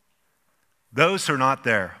 those who are not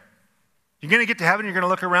there. You're going to get to heaven, you're going to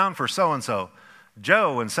look around for so-and-so.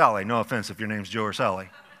 Joe and Sally. No offense if your name's Joe or Sally.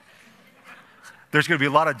 There's going to be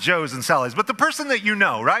a lot of Joes and Sallys. But the person that you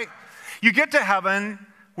know, right? You get to heaven,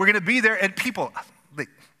 we're going to be there, and people...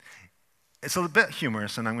 It's a bit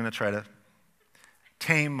humorous, and I'm going to try to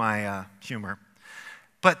tame my humor.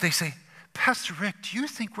 But they say, Pastor Rick, do you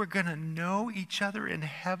think we're going to know each other in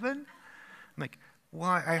heaven? I'm like, well,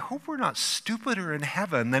 I hope we're not stupider in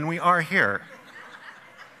heaven than we are here.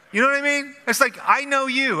 You know what I mean? It's like, I know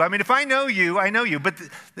you. I mean, if I know you, I know you. But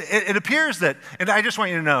it appears that, and I just want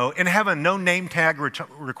you to know, in heaven, no name tag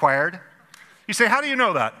required. You say, how do you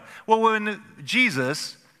know that? Well, when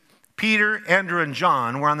Jesus... Peter, Andrew, and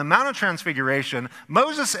John were on the Mount of Transfiguration.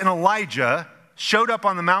 Moses and Elijah showed up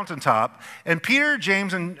on the mountaintop, and Peter,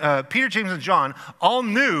 James, and John all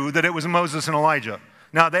knew that it was Moses and Elijah.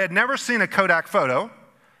 Now, they had never seen a Kodak photo,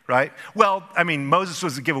 right? Well, I mean, Moses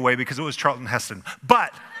was a giveaway because it was Charlton Heston.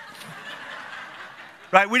 But,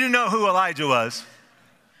 right, we didn't know who Elijah was.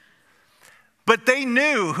 But they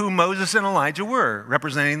knew who Moses and Elijah were,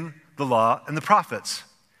 representing the law and the prophets.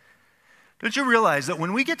 Don't you realize that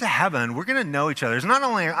when we get to heaven, we're going to know each other? It's not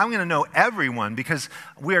only I'm going to know everyone because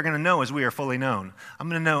we are going to know as we are fully known. I'm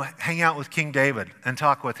going to hang out with King David and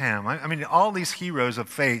talk with him. I mean, all these heroes of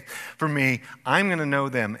faith for me, I'm going to know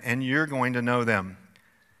them and you're going to know them.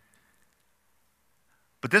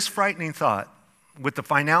 But this frightening thought, with the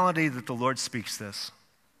finality that the Lord speaks this,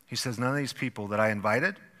 he says, none of these people that I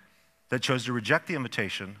invited that chose to reject the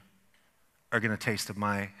invitation are going to taste of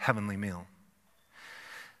my heavenly meal.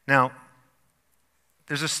 Now,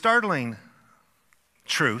 there's a startling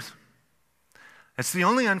truth. It's the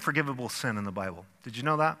only unforgivable sin in the Bible. Did you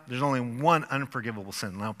know that? There's only one unforgivable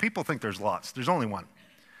sin. Now, people think there's lots. There's only one.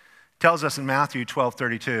 It tells us in Matthew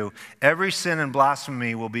 12:32, every sin and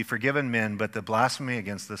blasphemy will be forgiven men, but the blasphemy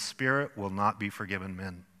against the Spirit will not be forgiven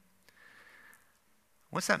men.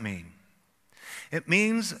 What's that mean? It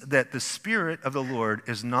means that the Spirit of the Lord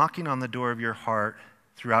is knocking on the door of your heart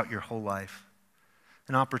throughout your whole life.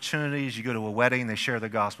 And opportunities, you go to a wedding, they share the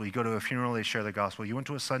gospel. You go to a funeral, they share the gospel. You went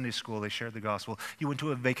to a Sunday school, they shared the gospel. You went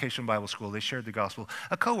to a vacation Bible school, they shared the gospel.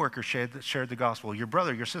 A coworker shared the gospel. Your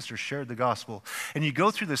brother, your sister shared the gospel. And you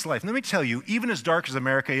go through this life. And let me tell you, even as dark as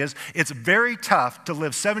America is, it's very tough to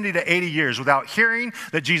live 70 to 80 years without hearing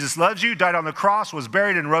that Jesus loves you, died on the cross, was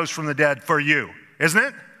buried, and rose from the dead for you. Isn't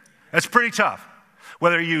it? That's pretty tough.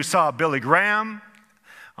 Whether you saw Billy Graham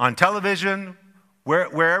on television,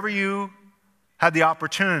 wherever you had the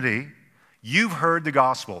opportunity, you've heard the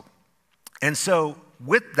gospel. And so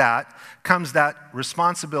with that comes that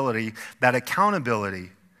responsibility, that accountability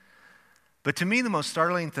But to me, the most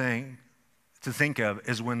startling thing to think of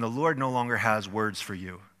is when the Lord no longer has words for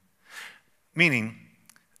you. Meaning,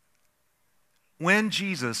 when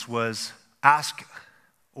Jesus was asked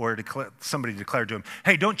or somebody declared to him,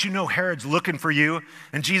 hey, don't you know Herod's looking for you?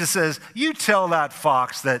 And Jesus says, you tell that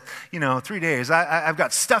fox that, 3 days, I've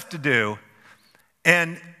got stuff to do.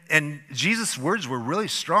 And Jesus' words were really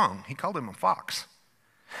strong. He called him a fox.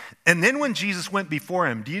 And then when Jesus went before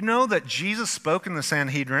him, do you know that Jesus spoke in the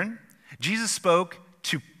Sanhedrin? Jesus spoke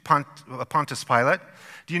to Pontius Pilate.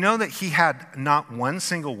 Do you know that he had not one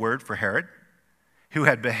single word for Herod, who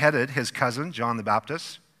had beheaded his cousin, John the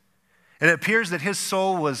Baptist? It appears that his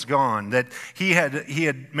soul was gone, that he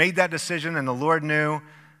had made that decision, and the Lord knew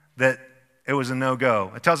that it was a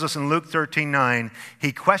no-go. It tells us in Luke 13:9,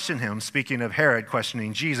 he questioned him, speaking of Herod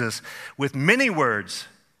questioning Jesus, with many words,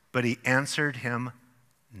 but he answered him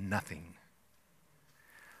nothing.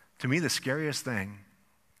 To me, the scariest thing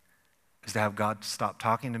is to have God stop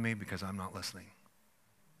talking to me because I'm not listening.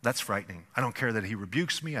 That's frightening. I don't care that he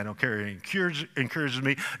rebukes me. I don't care that he encourages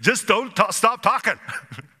me. Just don't stop talking,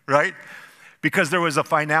 right? Because there was a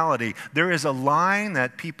finality. There is a line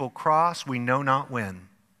that people cross, we know not when.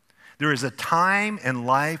 There is a time in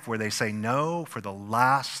life where they say no for the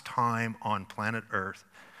last time on planet Earth,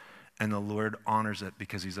 and the Lord honors it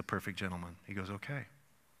because he's a perfect gentleman. He goes, okay,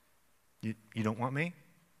 you don't want me?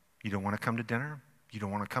 You don't want to come to dinner? You don't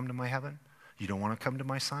want to come to my heaven? You don't want to come to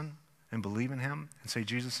my son and believe in him and say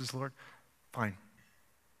Jesus is Lord? Fine.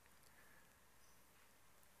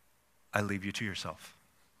 I leave you to yourself.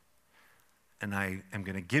 And I am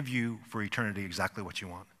going to give you for eternity exactly what you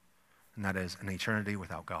want. And that is an eternity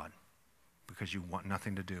without God. Because you want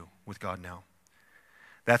nothing to do with God now.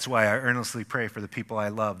 That's why I earnestly pray for the people I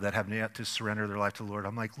love that have yet to surrender their life to the Lord.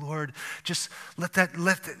 I'm like, Lord, just let that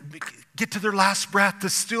get to their last breath to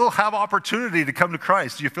still have opportunity to come to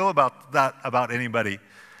Christ. Do you feel about that about anybody?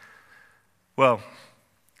 Well,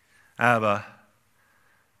 I have an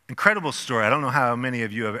incredible story. I don't know how many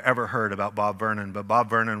of you have ever heard about Bob Vernon, but Bob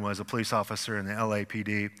Vernon was a police officer in the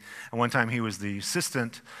LAPD. And one time he was the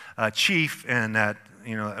assistant chief, and at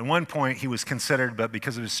one point he was considered, but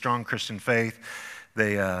because of his strong Christian faith,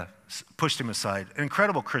 they pushed him aside. An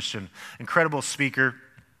incredible Christian, incredible speaker.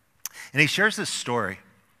 And he shares this story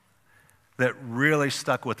that really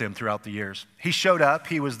stuck with him throughout the years. He showed up.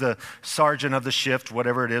 He was the sergeant of the shift,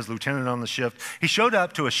 whatever it is, lieutenant on the shift. He showed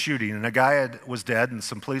up to a shooting, and a guy was dead, and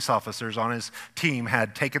some police officers on his team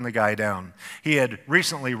had taken the guy down. He had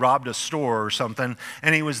recently robbed a store or something,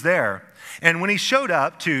 and he was there. And when he showed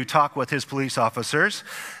up to talk with his police officers,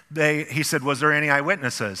 he said, was there any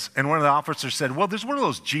eyewitnesses? And one of the officers said, well, there's one of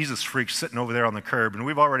those Jesus freaks sitting over there on the curb, and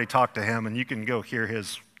we've already talked to him, and you can go hear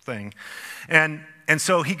his thing. And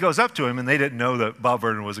so he goes up to him, and they didn't know that Bob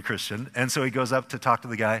Vernon was a Christian. And so he goes up to talk to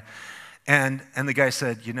the guy. And the guy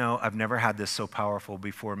said, I've never had this so powerful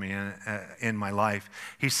before me in my life.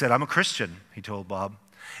 He said, I'm a Christian, he told Bob.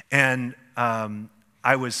 And I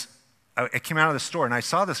came out of the store, and I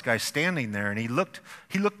saw this guy standing there, and he looked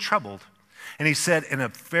troubled. And he said, in a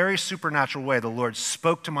very supernatural way, the Lord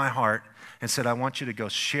spoke to my heart and said, I want you to go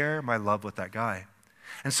share my love with that guy.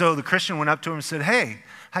 And so the Christian went up to him and said, hey,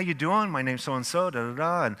 how you doing? My name's so-and-so,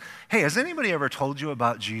 da-da-da. And, hey, has anybody ever told you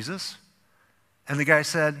about Jesus? And the guy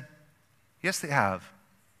said, yes, they have.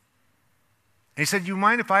 And he said, you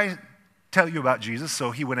mind if I tell you about Jesus?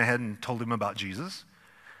 So he went ahead and told him about Jesus.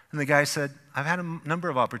 And the guy said, I've had a number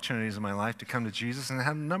of opportunities in my life to come to Jesus, and I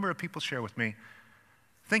had a number of people share with me.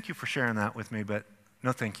 Thank you for sharing that with me, but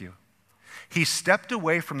no thank you. He stepped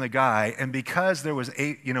away from the guy, and because there was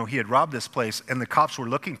he had robbed this place and the cops were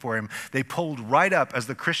looking for him, they pulled right up as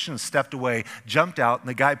the Christians stepped away, jumped out, and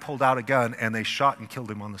the guy pulled out a gun, and they shot and killed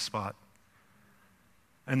him on the spot.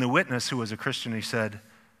 And the witness, who was a Christian, he said,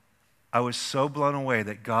 I was so blown away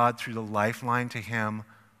that God threw the lifeline to him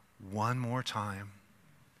one more time,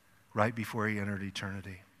 right before he entered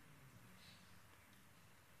eternity.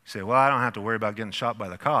 You say, well, I don't have to worry about getting shot by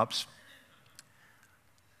the cops.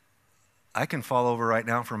 I can fall over right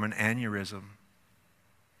now from an aneurysm.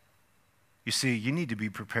 You see, you need to be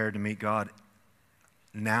prepared to meet God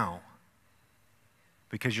now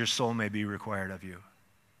because your soul may be required of you.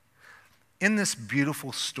 In this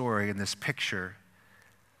beautiful story, in this picture,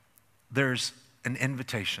 there's an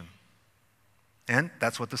invitation. And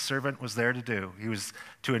that's what the servant was there to do. He was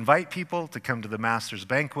to invite people to come to the master's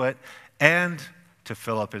banquet and to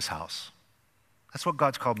fill up his house. That's what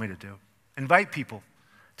God's called me to do. Invite people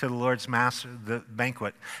to the Lord's master, the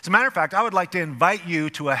banquet. As a matter of fact, I would like to invite you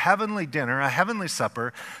to a heavenly dinner, a heavenly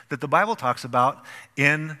supper that the Bible talks about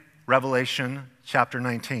in Revelation chapter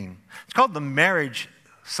 19. It's called the marriage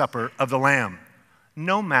supper of the Lamb.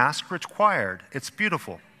 No mask required. It's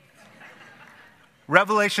beautiful.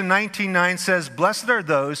 Revelation 19:9 says, "Blessed are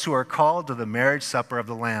those who are called to the marriage supper of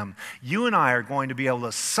the Lamb." You and I are going to be able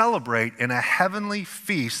to celebrate in a heavenly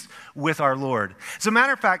feast with our Lord. As a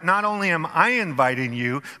matter of fact, not only am I inviting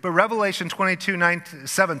you, but Revelation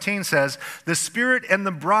 22:17 says, "The Spirit and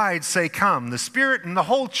the bride say, 'Come.'" The Spirit and the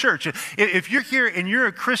whole church. If you're here and you're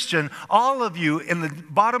a Christian, all of you in the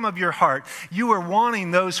bottom of your heart, you are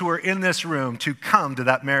wanting those who are in this room to come to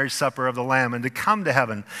that marriage supper of the Lamb and to come to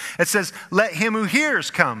heaven. It says, "Let him who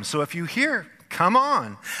hears come." So if you hear, come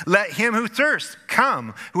on. "Let him who thirsts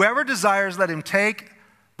come. Whoever desires, let him take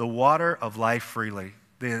the water of life freely."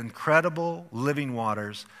 The incredible living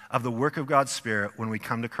waters of the work of God's Spirit when we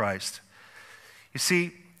come to Christ. You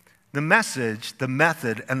see, the message, the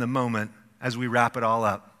method, and the moment as we wrap it all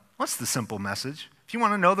up. What's the simple message? If you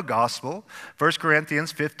want to know the gospel, 1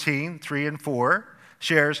 Corinthians 15:3 and 4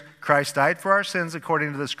 shares, "Christ died for our sins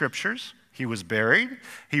according to the Scriptures. He was buried.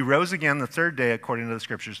 He rose again the third day according to the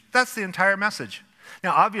Scriptures." That's the entire message.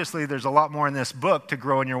 Now, obviously, there's a lot more in this book to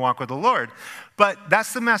grow in your walk with the Lord, but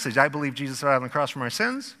that's the message. I believe Jesus died on the cross for my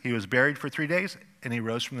sins. He was buried for 3 days, and he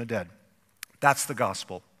rose from the dead. That's the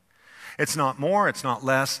gospel. It's not more, it's not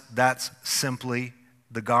less. That's simply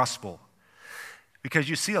the gospel. Because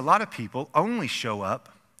you see, a lot of people only show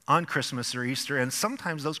up on Christmas or Easter, and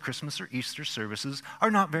sometimes those Christmas or Easter services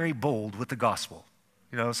are not very bold with the gospel.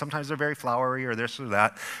 You know, sometimes they're very flowery or this or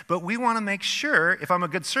that. But we want to make sure, if I'm a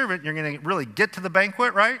good servant, you're going to really get to the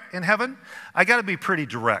banquet, right, in heaven, I got to be pretty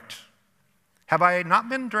direct. Have I not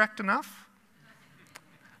been direct enough?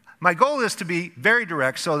 My goal is to be very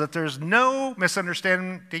direct so that there's no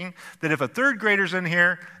misunderstanding, that if a third grader's in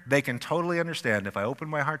here, they can totally understand. If I open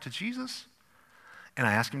my heart to Jesus and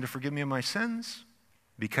I ask him to forgive me of my sins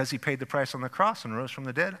because he paid the price on the cross and rose from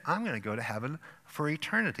the dead, I'm going to go to heaven for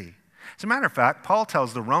eternity. As a matter of fact, Paul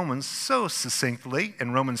tells the Romans so succinctly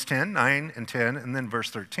in Romans 10:9 and 10, and then verse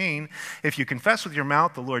 13, "If you confess with your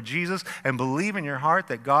mouth the Lord Jesus and believe in your heart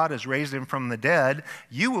that God has raised him from the dead,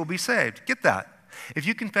 you will be saved." Get that? If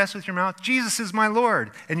you confess with your mouth, "Jesus is my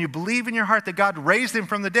Lord," and you believe in your heart that God raised him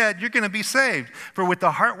from the dead, you're going to be saved. For with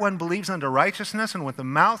the heart one believes unto righteousness, and with the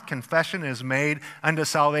mouth confession is made unto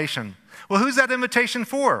salvation. Well, who's that invitation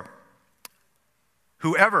for?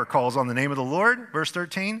 Whoever calls on the name of the Lord, verse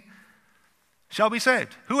 13, shall be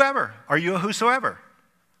saved. Whoever. Are you a whosoever?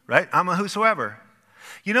 Right? I'm a whosoever.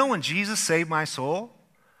 You know, when Jesus saved my soul,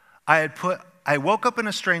 I woke up in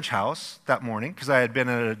a strange house that morning because I had been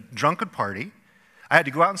at a drunken party. I had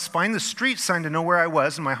to go out and find the street sign to know where I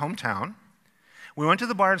was in my hometown. We went to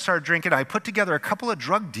the bar and started drinking. I put together a couple of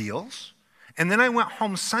drug deals, and then I went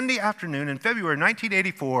home Sunday afternoon in February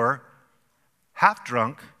 1984, half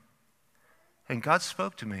drunk, and God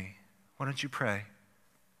spoke to me. "Why don't you pray?"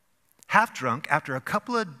 Half drunk, after a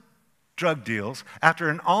couple of drug deals, after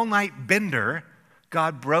an all-night bender,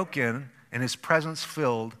 God broke in and his presence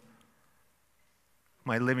filled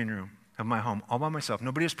my living room of my home, all by myself.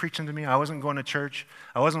 Nobody was preaching to me. I wasn't going to church.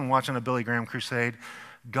 I wasn't watching a Billy Graham crusade.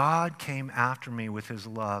 God came after me with his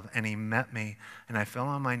love, and he met me, and I fell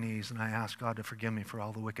on my knees, and I asked God to forgive me for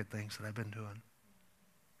all the wicked things that I've been doing.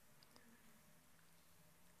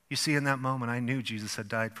 You see, in that moment, I knew Jesus had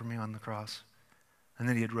died for me on the cross. And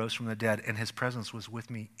then he had rose from the dead, and his presence was with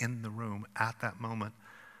me in the room at that moment.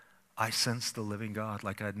 I sensed the living God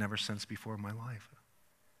like I had never sensed before in my life.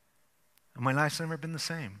 And my life's never been the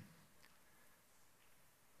same.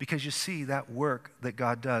 Because you see, that work that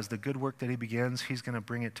God does, the good work that he begins, he's going to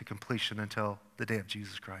bring it to completion until the day of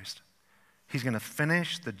Jesus Christ. He's going to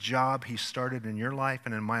finish the job he started in your life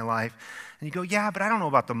and in my life. And you go, "Yeah, but I don't know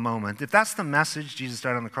about the moment." If that's the message, Jesus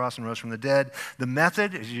died on the cross and rose from the dead. The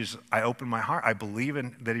method is I open my heart, I believe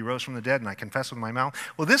that he rose from the dead, and I confess with my mouth.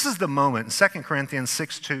 Well, this is the moment. In 2 Corinthians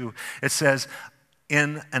 6:2, it says,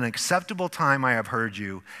 "In an acceptable time I have heard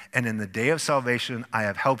you, and in the day of salvation I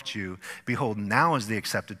have helped you. Behold, now is the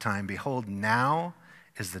accepted time. Behold, now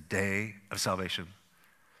is the day of salvation."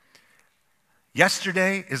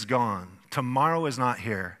 Yesterday is gone. Tomorrow is not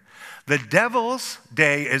here. The devil's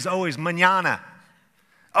day is always mañana.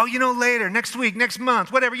 Oh, later, next week, next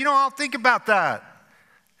month, whatever. I'll think about that.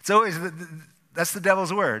 It's always, that's the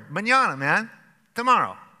devil's word. Mañana, man.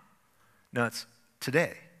 Tomorrow. No, it's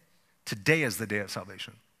today. Today is the day of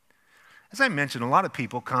salvation. As I mentioned, a lot of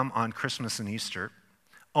people come on Christmas and Easter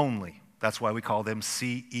only. That's why we call them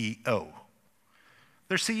CEO.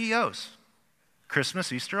 They're CEOs.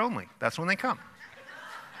 Christmas, Easter only. That's when they come.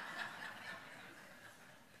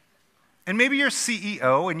 And maybe you're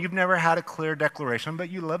CEO and you've never had a clear declaration, but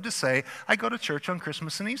you love to say, "I go to church on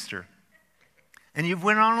Christmas and Easter." And you've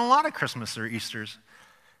went on a lot of Christmas or Easters.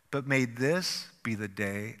 But may this be the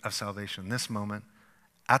day of salvation, this moment,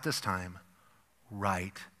 at this time,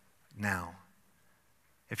 right now.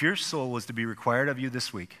 If your soul was to be required of you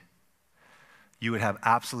this week, you would have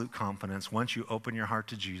absolute confidence once you open your heart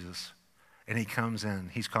to Jesus and he comes in.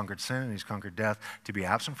 He's conquered sin and he's conquered death. To be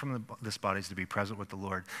absent from this body is to be present with the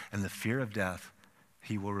Lord. And the fear of death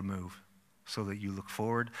he will remove so that you look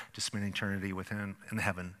forward to spending eternity with him in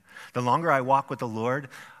heaven. The longer I walk with the Lord,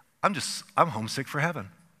 I'm homesick for heaven.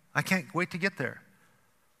 I can't wait to get there.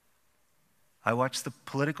 I watch the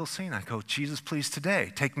political scene. I go, Jesus, please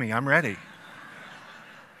today, take me, I'm ready.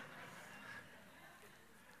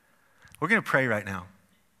 We're going to pray right now.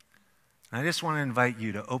 And I just want to invite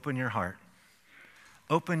you to open your heart.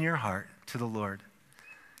 Open your heart to the Lord.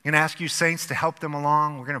 I'm going to ask you saints to help them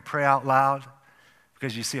along. We're going to pray out loud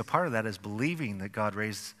because you see a part of that is believing that God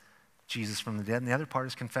raised Jesus from the dead, and the other part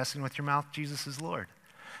is confessing with your mouth Jesus is Lord.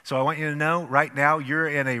 So I want you to know right now you're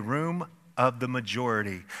in a room of the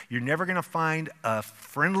majority. You're never going to find a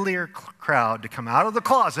friendlier crowd to come out of the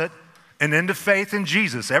closet and into faith in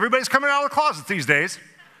Jesus. Everybody's coming out of the closet these days.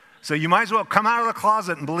 So you might as well come out of the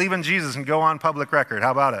closet and believe in Jesus and go on public record.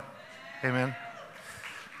 How about it? Amen.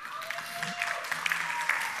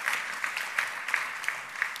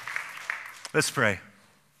 Let's pray.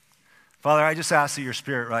 Father, I just ask that your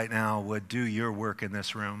Spirit right now would do your work in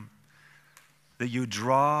this room. That you would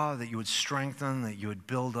draw, that you would strengthen, that you would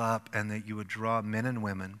build up, and that you would draw men and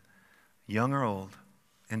women, young or old,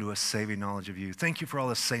 into a saving knowledge of you. Thank you for all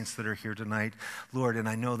the saints that are here tonight, Lord, and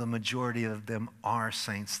I know the majority of them are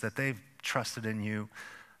saints, that they've trusted in you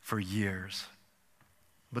for years.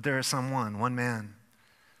 But there is one man,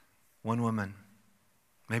 one woman,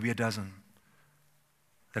 maybe a dozen,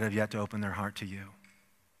 that have yet to open their heart to you.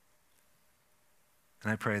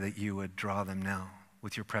 And I pray that you would draw them now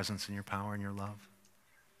with your presence and your power and your love.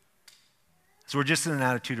 So we're just in an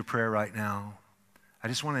attitude of prayer right now. I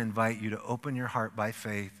just want to invite you to open your heart by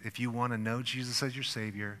faith. If you want to know Jesus as your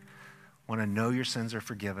Savior, want to know your sins are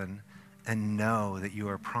forgiven, and know that you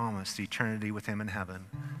are promised eternity with him in heaven,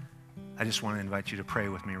 I just want to invite you to pray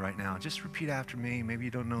with me right now. Just repeat after me. Maybe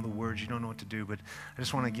you don't know the words, you don't know what to do, but I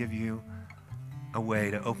just want to give you a way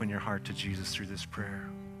to open your heart to Jesus through this prayer.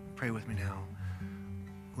 Pray with me now.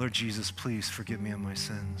 Lord Jesus, please forgive me of my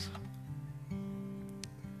sins.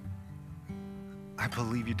 I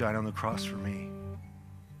believe you died on the cross for me,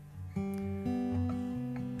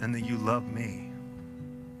 and that you love me,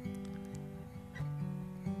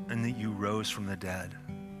 and that you rose from the dead,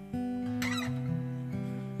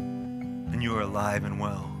 and you are alive and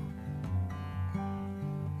well,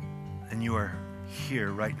 and you are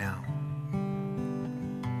here right now,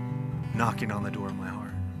 knocking on the door of my heart.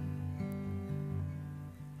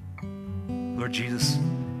 Lord Jesus,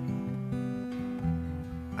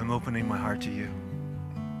 I'm opening my heart to you.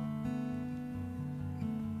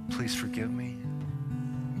 Please forgive me.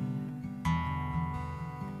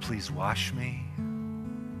 Please wash me.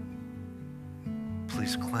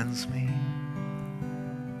 Please cleanse me.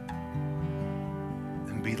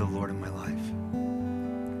 And be the Lord of my life.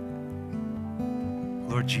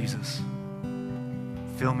 Lord Jesus,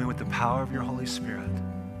 fill me with the power of your Holy Spirit,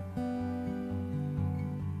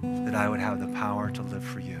 that I would have the power to live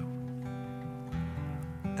for you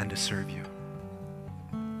and to serve you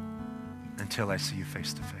until I see you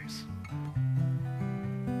face to face.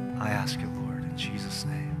 I ask you, Lord, in Jesus'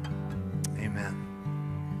 name. Amen.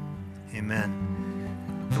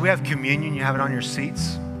 Amen. So we have communion. You have it on your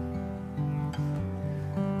seats.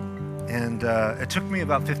 And it took me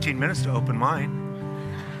about 15 minutes to open mine.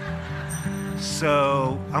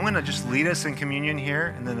 So I'm going to just lead us in communion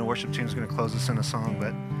here, and then the worship team is going to close us in a song.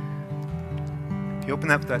 But if you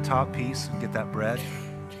open up that top piece and get that bread.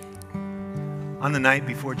 On the night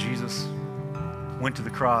before Jesus went to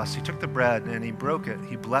the cross, he took the bread and he broke it.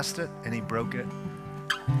 He blessed it and he broke it.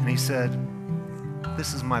 And he said,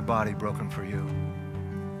 "This is my body broken for you.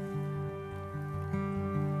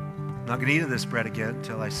 I'm not going to eat of this bread again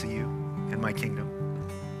until I see you in my kingdom."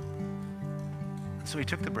 And so he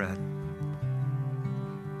took the bread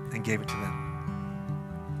and gave it to them.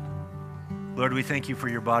 Lord, we thank you for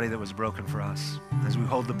your body that was broken for us. As we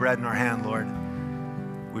hold the bread in our hand, Lord,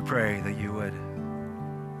 we pray that you would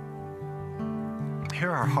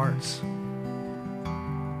hear our hearts.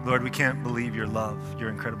 Lord, we can't believe your love, your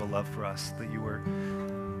incredible love for us, that your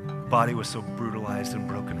body was so brutalized and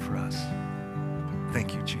broken for us.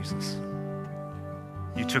 Thank you, Jesus.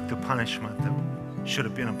 You took the punishment that should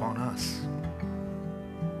have been upon us.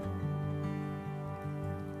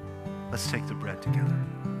 Let's take the bread together.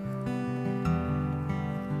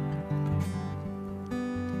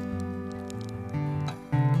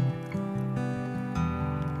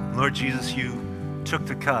 Lord Jesus, you took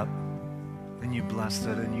the cup and you blessed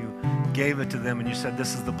it and you gave it to them and you said,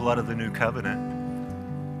 this is the blood of the new covenant,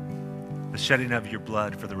 the shedding of your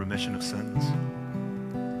blood for the remission of sins.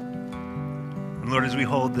 And Lord, as we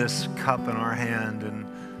hold this cup in our hand and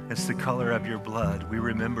it's the color of your blood, we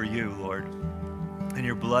remember you, Lord, and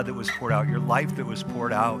your blood that was poured out, your life that was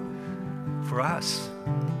poured out for us.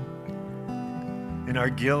 In our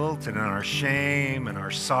guilt and in our shame and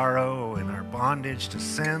our sorrow and our bondage to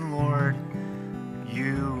sin, Lord,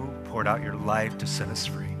 you poured out your life to set us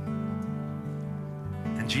free.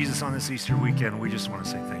 And Jesus, on this Easter weekend, we just want to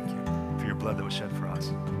say thank you for your blood that was shed for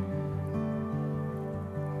us.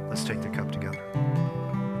 Let's take the cup together.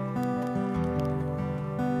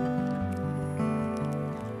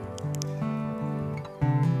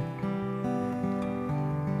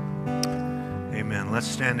 Amen. Let's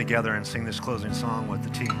stand together and sing this closing song with the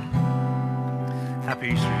team. Happy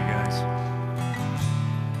Easter, you guys.